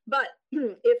 But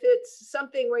if it's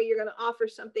something where you're going to offer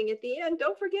something at the end,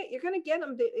 don't forget, you're going to get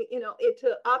them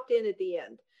to opt in at the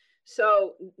end.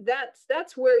 So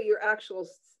that's where your actual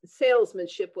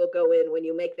salesmanship will go in when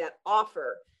you make that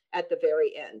offer at the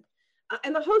very end.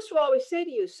 And the host will always say to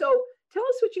you, so tell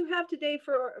us what you have today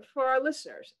for our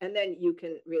listeners. And then you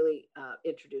can really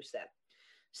introduce that.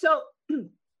 So,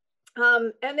 and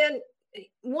then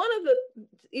one of the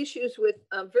issues with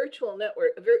virtual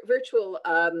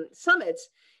summits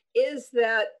is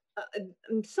that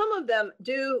some of them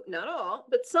do, not all,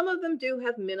 but some of them do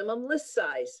have minimum list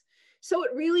size. So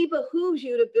it really behooves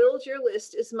you to build your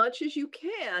list as much as you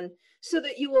can so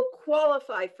that you will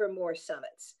qualify for more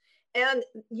summits. And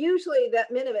usually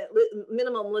that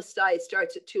minimum list size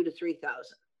starts at 2,000 to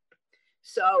 3,000.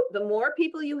 So the more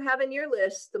people you have in your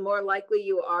list, the more likely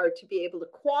you are to be able to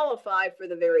qualify for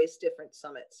the various different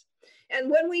summits. And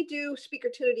when we do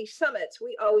Speakertunity summits,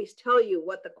 we always tell you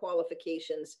what the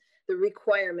qualifications, the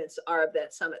requirements are of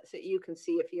that summit so you can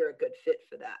see if you're a good fit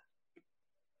for that.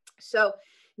 So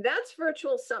that's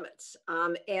virtual summits.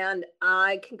 And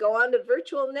I can go on to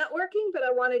virtual networking, but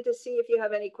I wanted to see if you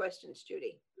have any questions,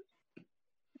 Judy.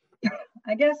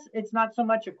 I guess it's not so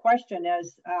much a question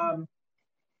as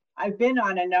I've been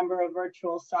on a number of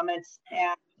virtual summits,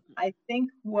 and I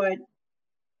think what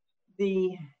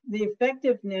the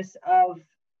effectiveness of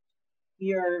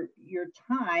your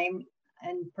time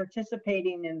and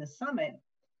participating in the summit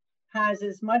has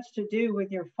as much to do with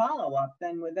your follow-up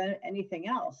than with anything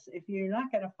else. If you're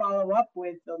not going to follow up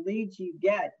with the leads you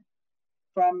get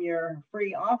from your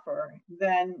free offer,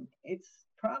 then it's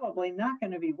probably not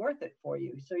going to be worth it for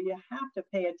you. So you have to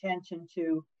pay attention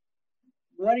to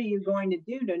what are you going to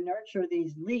do to nurture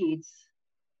these leads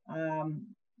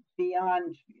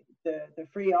beyond the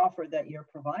free offer that you're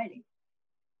providing.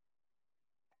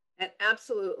 An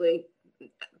absolutely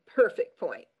perfect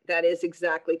point. That is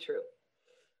exactly true.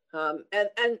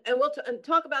 And we'll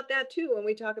talk about that too when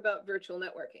we talk about virtual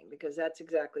networking, because that's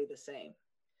exactly the same.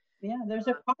 Yeah, there's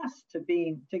a cost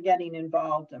to getting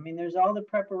involved. I mean, there's all the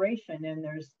preparation, and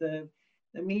there's the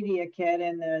media kit,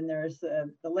 and then there's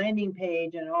the landing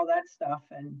page and all that stuff.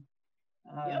 And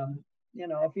Yep. you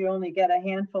know, if you only get a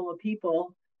handful of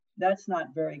people, that's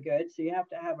not very good. So you have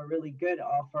to have a really good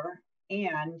offer.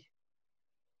 And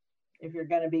if you're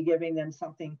going to be giving them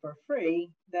something for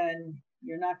free, then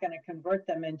you're not going to convert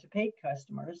them into paid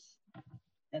customers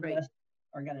unless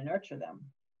are going to nurture them.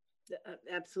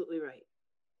 Absolutely right.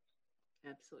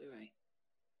 Absolutely right.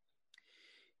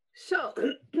 So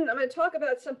I'm going to talk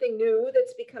about something new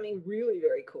that's becoming really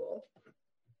very cool.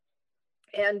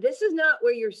 And this is not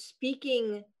where you're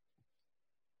speaking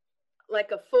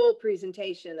like a full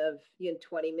presentation of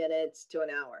 20 minutes to an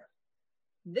hour.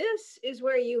 This is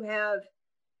where you have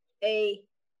an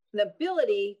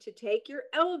ability to take your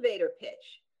elevator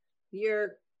pitch,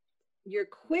 your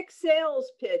quick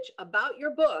sales pitch about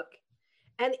your book,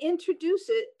 and introduce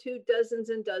it to dozens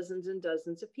and dozens and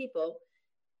dozens of people,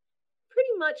 pretty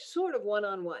much sort of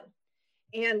one-on-one.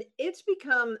 And it's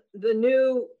become the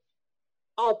new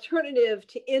alternative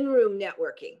to in-room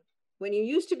networking. When you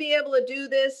used to be able to do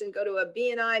this and go to a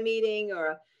BNI meeting or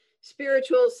a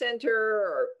spiritual center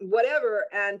or whatever,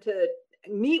 and to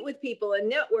meet with people and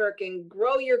network and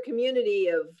grow your community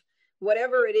of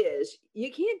whatever it is,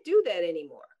 you can't do that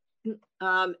anymore.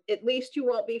 At least you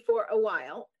won't be for a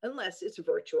while, unless it's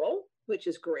virtual, which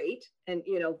is great, and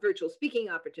virtual speaking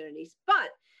opportunities. But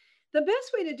the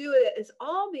best way to do it is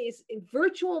all these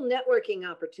virtual networking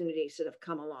opportunities that have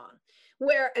come along,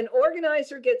 where an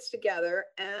organizer gets together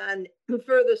and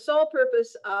for the sole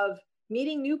purpose of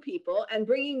meeting new people and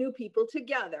bringing new people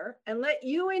together and let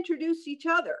you introduce each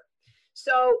other.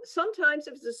 So sometimes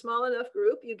if it's a small enough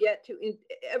group,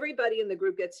 everybody in the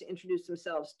group gets to introduce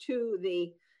themselves to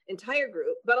the entire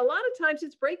group. But a lot of times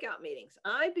it's breakout meetings.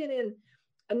 I've been in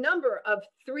a number of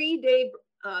 3-day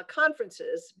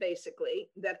conferences, basically,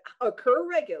 that occur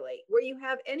regularly, where you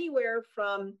have anywhere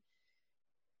from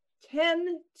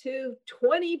 10 to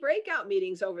 20 breakout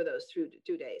meetings over those 2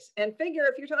 days. And figure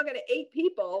if you're talking to 8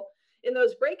 people in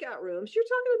those breakout rooms, you're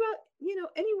talking about,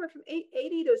 anywhere from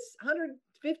 80 to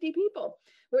 150 people,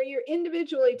 where you're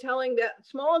individually telling that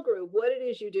small group what it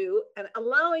is you do and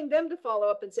allowing them to follow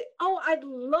up and say, oh, I'd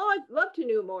love to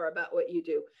know more about what you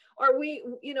do. Or we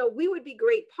would be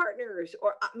great partners,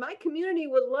 or my community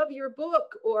would love your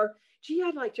book, or gee,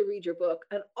 I'd like to read your book.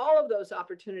 And all of those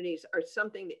opportunities are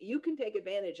something that you can take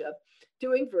advantage of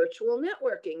doing virtual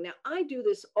networking. Now, I do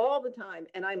this all the time,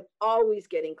 and I'm always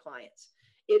getting clients.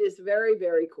 It is very,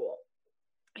 very cool.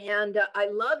 And I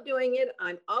love doing it.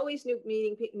 I'm always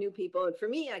meeting new people. And for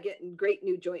me, I get great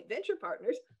new joint venture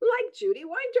partners like Judy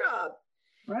Weintraub.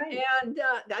 Right. And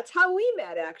that's how we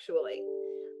met, actually.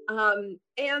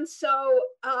 And so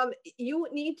you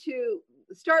need to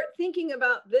start thinking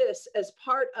about this as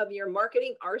part of your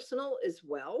marketing arsenal as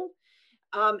well.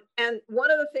 And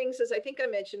one of the things, as I think I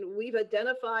mentioned, we've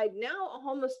identified now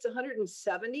almost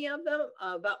 170 of them,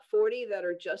 about 40 that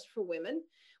are just for women,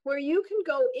 where you can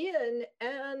go in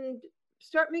and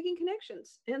start making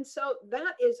connections. And so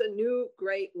that is a new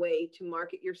great way to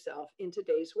market yourself in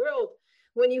today's world,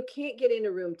 when you can't get in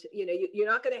a room you're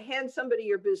not going to hand somebody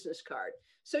your business card.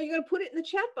 So you're going to put it in the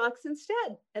chat box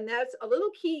instead. And that's a little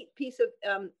key piece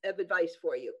of advice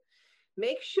for you.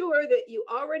 Make sure that you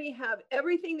already have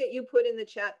everything that you put in the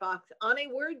chat box on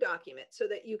a Word document, so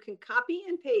that you can copy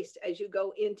and paste as you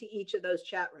go into each of those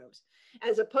chat rooms,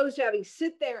 as opposed to having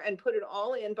sit there and put it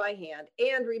all in by hand.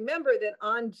 And remember that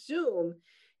on Zoom,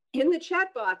 in the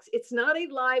chat box, it's not a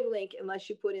live link unless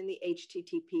you put in the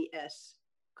https://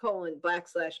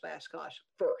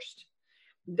 first.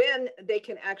 Then they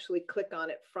can actually click on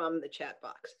it from the chat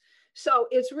box. So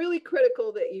it's really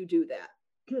critical that you do that.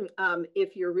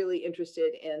 If you're really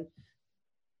interested in,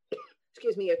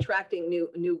 attracting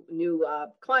new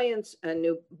clients and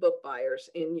new book buyers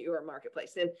in your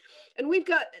marketplace. And we've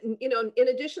got, in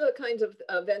addition to the kinds of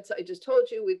events I just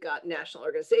told you, we've got national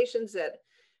organizations that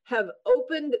have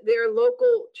opened their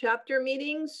local chapter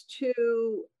meetings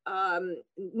to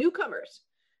newcomers.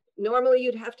 Normally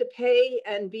you'd have to pay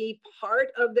and be part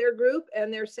of their group,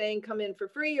 and they're saying come in for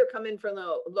free or come in for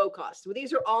low cost. Well,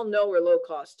 these are all no or low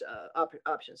cost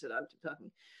options that I'm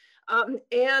talking.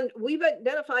 And we've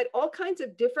identified all kinds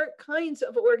of different kinds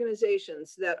of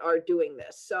organizations that are doing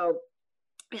this. So,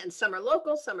 and some are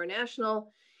local, some are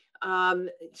national,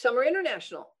 some are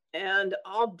international. and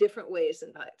all different ways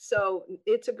in that. So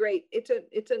it's a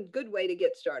good way to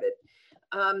get started.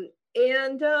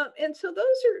 And so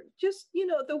those are just,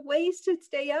 the ways to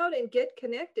stay out and get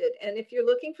connected. And if you're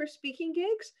looking for speaking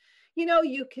gigs,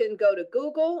 you can go to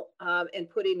Google and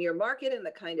put in your market and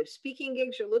the kind of speaking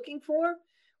gigs you're looking for,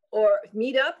 or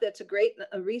Meetup, that's a great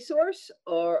resource,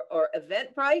 or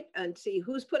Eventbrite, and see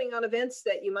who's putting on events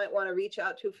that you might want to reach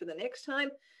out to for the next time.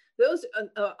 Those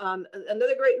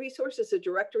another great resource is a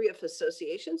directory of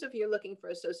associations if you're looking for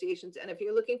associations. And if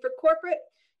you're looking for corporate,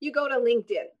 you go to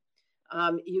LinkedIn.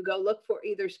 You go look for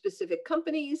either specific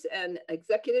companies and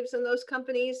executives in those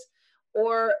companies,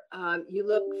 or you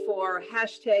look for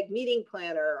hashtag meeting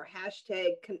planner, or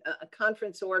hashtag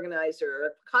conference organizer,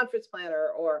 or conference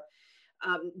planner, or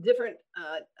different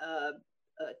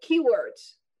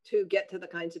keywords to get to the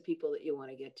kinds of people that you want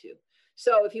to get to.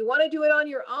 So if you want to do it on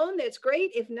your own, that's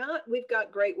great. If not, we've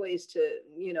got great ways to,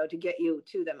 to get you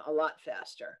to them a lot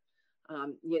faster,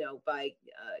 by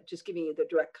just giving you the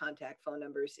direct contact phone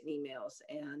numbers and emails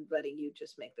and letting you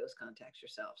just make those contacts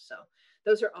yourself. So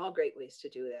those are all great ways to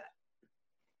do that.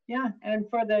 Yeah, and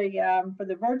for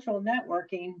the virtual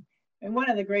networking, and one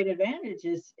of the great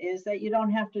advantages is that you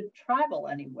don't have to travel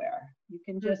anywhere. You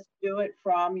can just do it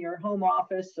from your home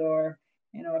office, or,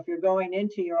 if you're going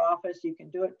into your office, you can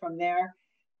do it from there.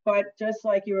 But just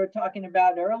like you were talking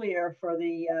about earlier, for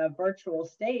the virtual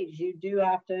stage, you do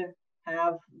have to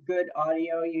have good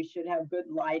audio. You should have good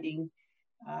lighting,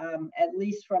 at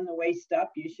least from the waist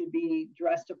up. You should be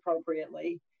dressed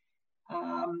appropriately,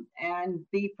 and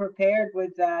be prepared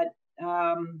with that.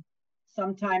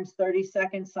 Sometimes 30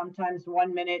 seconds, sometimes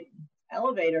 1 minute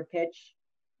elevator pitch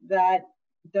that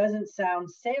doesn't sound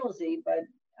salesy, but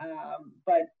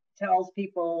tells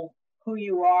people who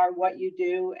you are, what you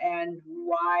do, and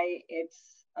why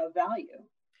it's of value.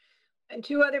 And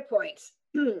 2 other points.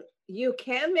 You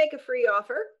can make a free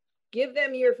offer, give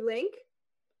them your link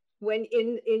when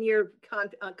in your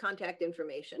contact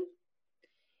information.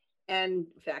 And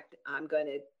in fact, I'm going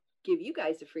to give you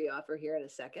guys a free offer here in a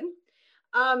second.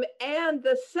 And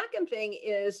the second thing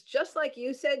is, just like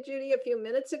you said, Judy, a few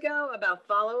minutes ago about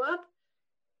follow-up,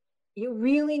 you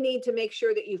really need to make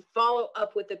sure that you follow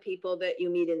up with the people that you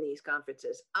meet in these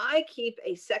conferences. I keep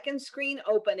a second screen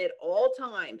open at all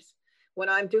times when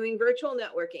I'm doing virtual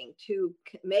networking to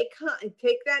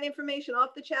take that information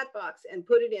off the chat box and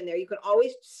put it in there. You can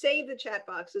always save the chat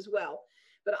box as well,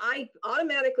 but I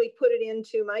automatically put it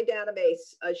into my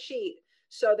database sheet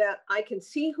so that I can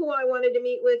see who I wanted to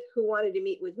meet with, who wanted to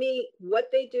meet with me, what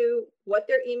they do, what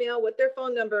their email, what their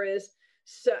phone number is.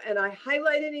 So, and I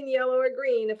highlight it in yellow or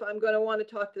green if I'm going to want to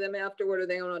talk to them afterward, or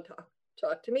they want to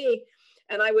talk to me.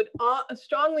 And I would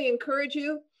strongly encourage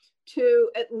you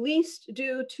to at least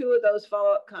do 2 of those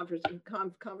follow-up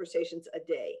conversations a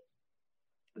day.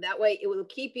 That way it will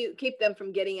keep them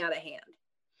from getting out of hand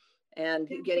and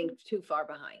getting too far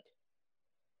behind.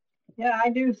 Yeah, I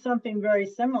do something very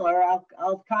similar.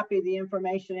 I'll copy the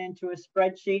information into a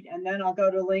spreadsheet, and then I'll go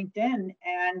to LinkedIn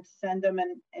and send them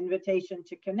an invitation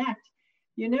to connect.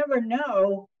 You never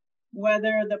know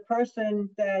whether the person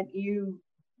that you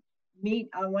meet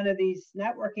on one of these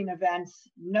networking events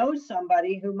knows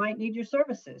somebody who might need your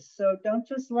services. So don't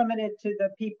just limit it to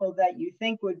the people that you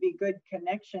think would be good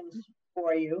connections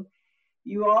for you.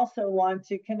 You also want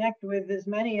to connect with as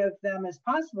many of them as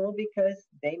possible, because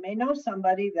they may know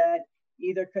somebody that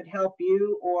either could help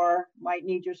you or might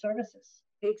need your services.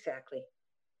 Exactly.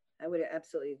 I would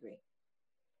absolutely agree.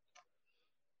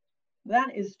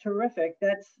 That is terrific.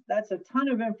 That's a ton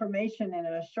of information in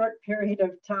a short period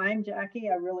of time, Jackie.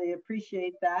 I really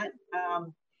appreciate that.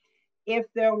 If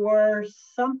there were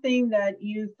something that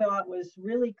you thought was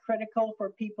really critical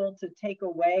for people to take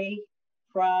away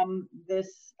from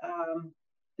this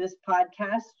this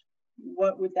podcast,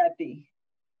 what would that be?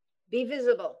 Be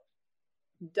visible.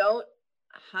 Don't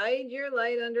hide your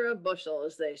light under a bushel,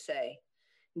 as they say.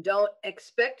 Don't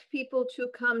expect people to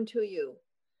come to you.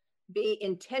 Be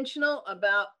intentional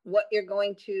about what you're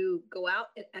going to go out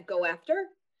and go after,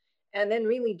 and then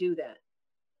really do that.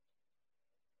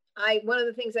 One of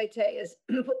the things I say is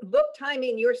book time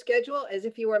in your schedule as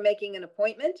if you were making an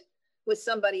appointment with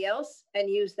somebody else, and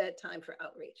use that time for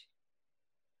outreach.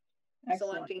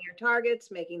 Excellent. Selecting your targets,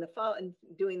 making the follow, and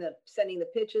sending the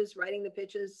pitches, writing the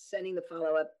pitches, sending the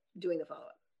follow-up, doing the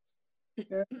follow-up.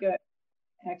 Very good.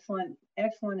 Excellent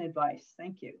advice.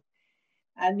 Thank you.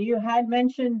 And you had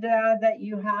mentioned that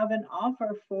you have an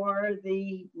offer for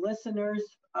the listeners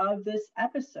of this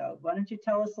episode. Why don't you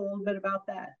tell us a little bit about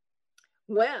that?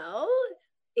 Well,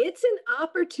 it's an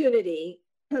opportunity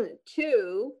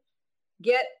to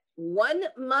get 1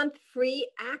 month free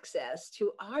access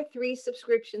to our 3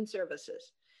 subscription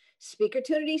services.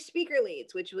 Speakertunity Speaker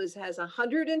Leads, which has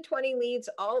 120 leads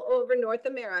all over North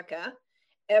America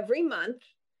every month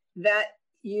that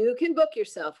you can book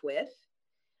yourself with.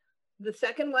 The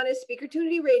second one is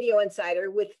Speakertunity Radio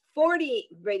Insider with 40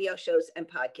 radio shows and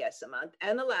podcasts a month.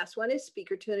 And the last one is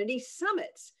Speakertunity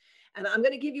Summits. And I'm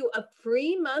going to give you a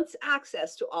free month's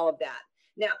access to all of that.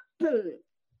 Now,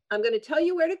 I'm going to tell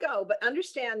you where to go, but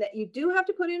understand that you do have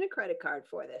to put in a credit card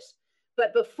for this.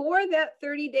 But before that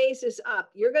 30 days is up,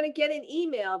 you're going to get an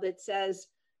email that says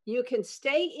you can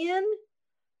stay in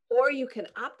or you can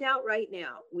opt out right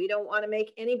now. We don't want to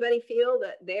make anybody feel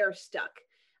that they are stuck.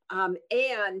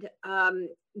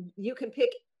 You can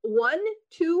pick 1,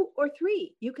 2, or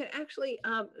 3. You can actually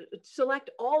select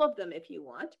all of them if you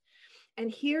want. And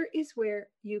here is where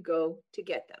you go to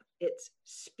get them. It's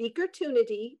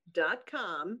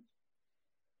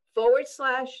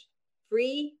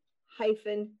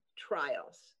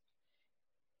speakertunity.com/free-trials.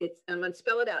 I'm going to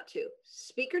spell it out too.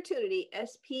 Speakertunity,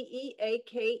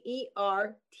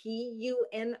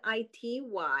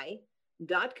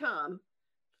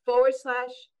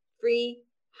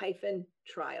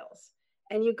 speakertunity.com/free-trials.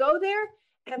 And you go there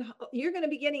and you're going to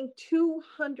be getting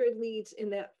 200 leads in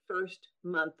that first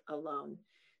month alone.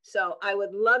 So I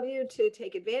would love you to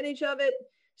take advantage of it,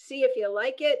 see if you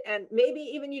like it, and maybe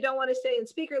even you don't want to stay in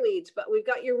speaker leads, but we've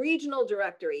got your regional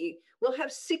directory. We'll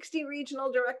have 60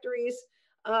 regional directories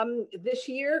this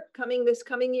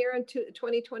coming year in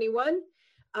 2021.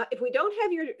 If we don't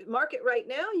have your market right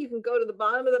now, you can go to the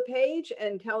bottom of the page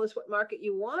and tell us what market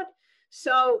you want.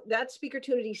 So that's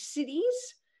Speakertunity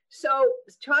Cities. So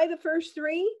try the first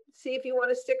 3, see if you want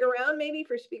to stick around maybe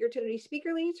for Speakertunity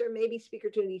Speaker Leads, or maybe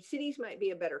Speakertunity Cities might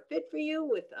be a better fit for you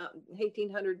with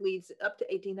 1,800 leads, up to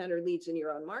 1,800 leads in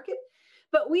your own market.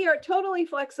 But we are totally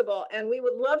flexible and we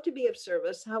would love to be of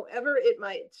service, however it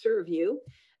might serve you.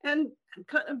 And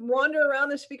kind of wander around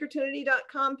the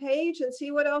speakertunity.com page and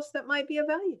see what else that might be of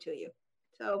value to you.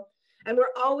 So, and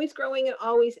we're always growing and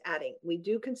always adding. We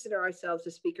do consider ourselves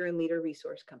a speaker and leader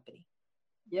resource company.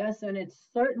 Yes, and it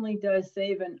certainly does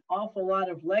save an awful lot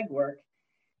of legwork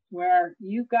where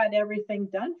you've got everything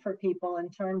done for people in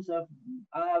terms of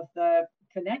the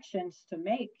connections to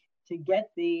make to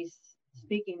get these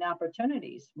speaking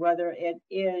opportunities, whether it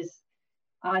is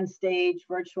on stage,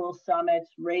 virtual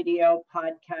summits, radio,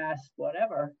 podcast,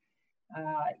 whatever.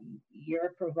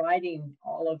 You're providing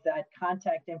all of that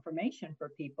contact information for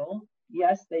people.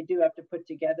 Yes, they do have to put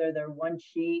together their one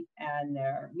sheet and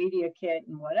their media kit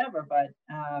and whatever, but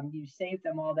you save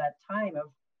them all that time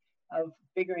of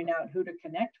figuring out who to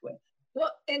connect with.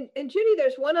 Well, and Judy,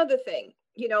 there's one other thing.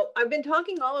 You know, I've been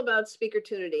talking all about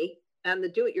Speakertunity and the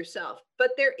do-it-yourself, but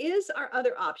there is our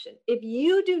other option. If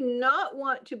you do not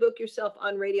want to book yourself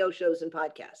on radio shows and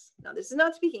podcasts, now this is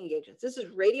not speaking engagements, this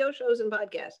is radio shows and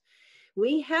podcasts.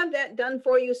 We have that done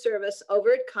for you service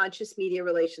over at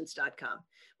consciousmediarelations.com,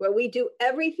 where we do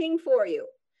everything for you.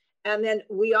 And then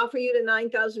we offer you to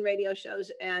 9,000 radio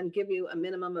shows and give you a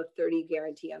minimum of 30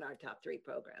 guarantee on our top 2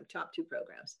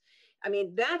 programs. I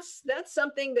mean, that's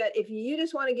something that if you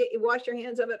just want to wash your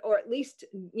hands of it, or at least,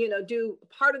 you know, do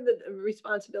part of the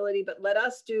responsibility, but let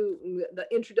us do the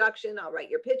introduction. I'll write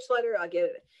your pitch letter. I'll get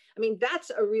it. I mean, that's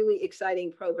a really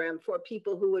exciting program for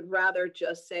people who would rather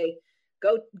just say,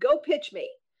 go pitch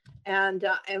me. And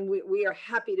we are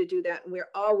happy to do that. And we're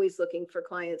always looking for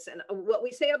clients. And what we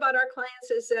say about our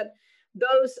clients is that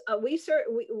those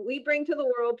we bring to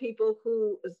the world people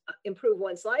who improve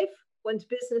one's life, one's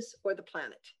business, or the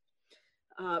planet.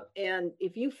 And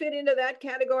if you fit into that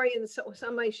category in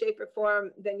some way, shape, or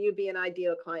form, then you'd be an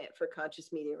ideal client for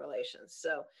Conscious Media Relations.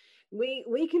 So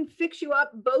we can fix you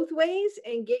up both ways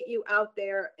and get you out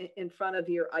there in front of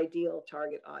your ideal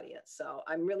target audience. So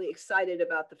I'm really excited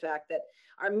about the fact that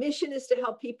our mission is to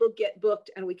help people get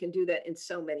booked, and we can do that in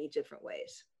so many different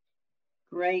ways.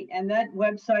 Great. And that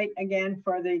website, again,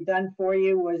 for the done for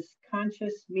you was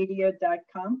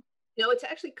consciousmedia.com? No, it's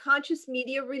actually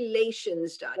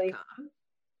consciousmediarelations.com.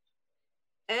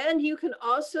 And you can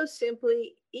also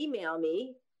simply email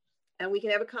me and we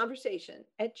can have a conversation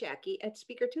at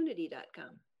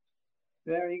Jackie@speakertunity.com.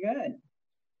 Very good.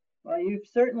 Well, you've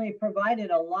certainly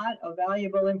provided a lot of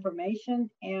valuable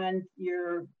information, and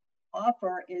your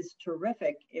offer is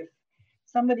terrific. If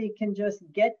somebody can just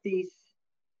get these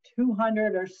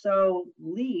 200 or so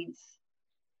leads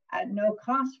at no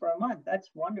cost for a month,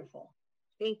 that's wonderful.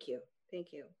 Thank you.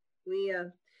 Thank you. We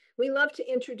love to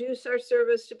introduce our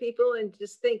service to people and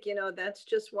just think, you know, that's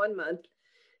just 1 month.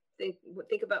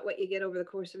 Think about what you get over the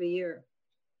course of a year.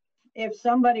 if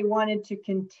somebody wanted to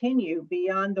continue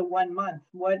beyond the 1 month,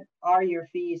 what are your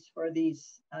fees for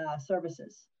these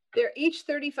services? They're each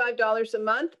 $35 a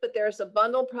month, but there's a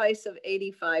bundle price of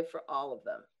 $85 for all of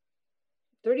them.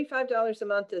 $35 a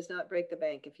month does not break the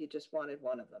bank if you just wanted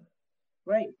one of them.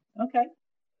 Great. Okay.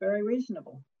 Very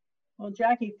reasonable. Well,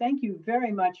 Jackie, thank you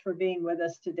very much for being with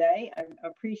us today. I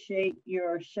appreciate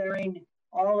your sharing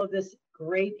all of this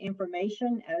great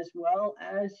information as well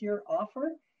as your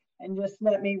offer. And just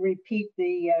let me repeat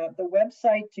the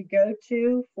website to go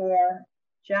to for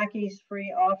Jackie's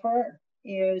free offer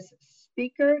is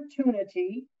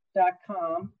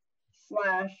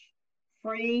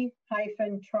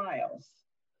speakertunity.com/free-trials.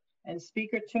 And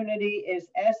Speakertunity is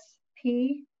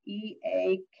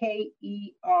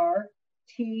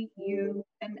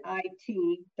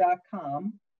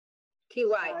SPEAKERTUNIT.com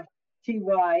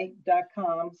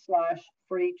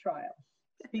ty.com/free trials.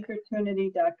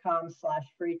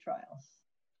 Speakertunity.com/free trials.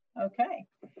 Okay.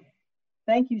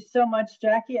 Thank you so much,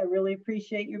 Jackie. I really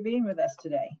appreciate you being with us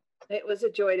today. It was a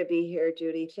joy to be here,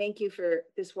 Judy. Thank you for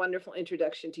this wonderful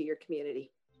introduction to your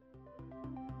community.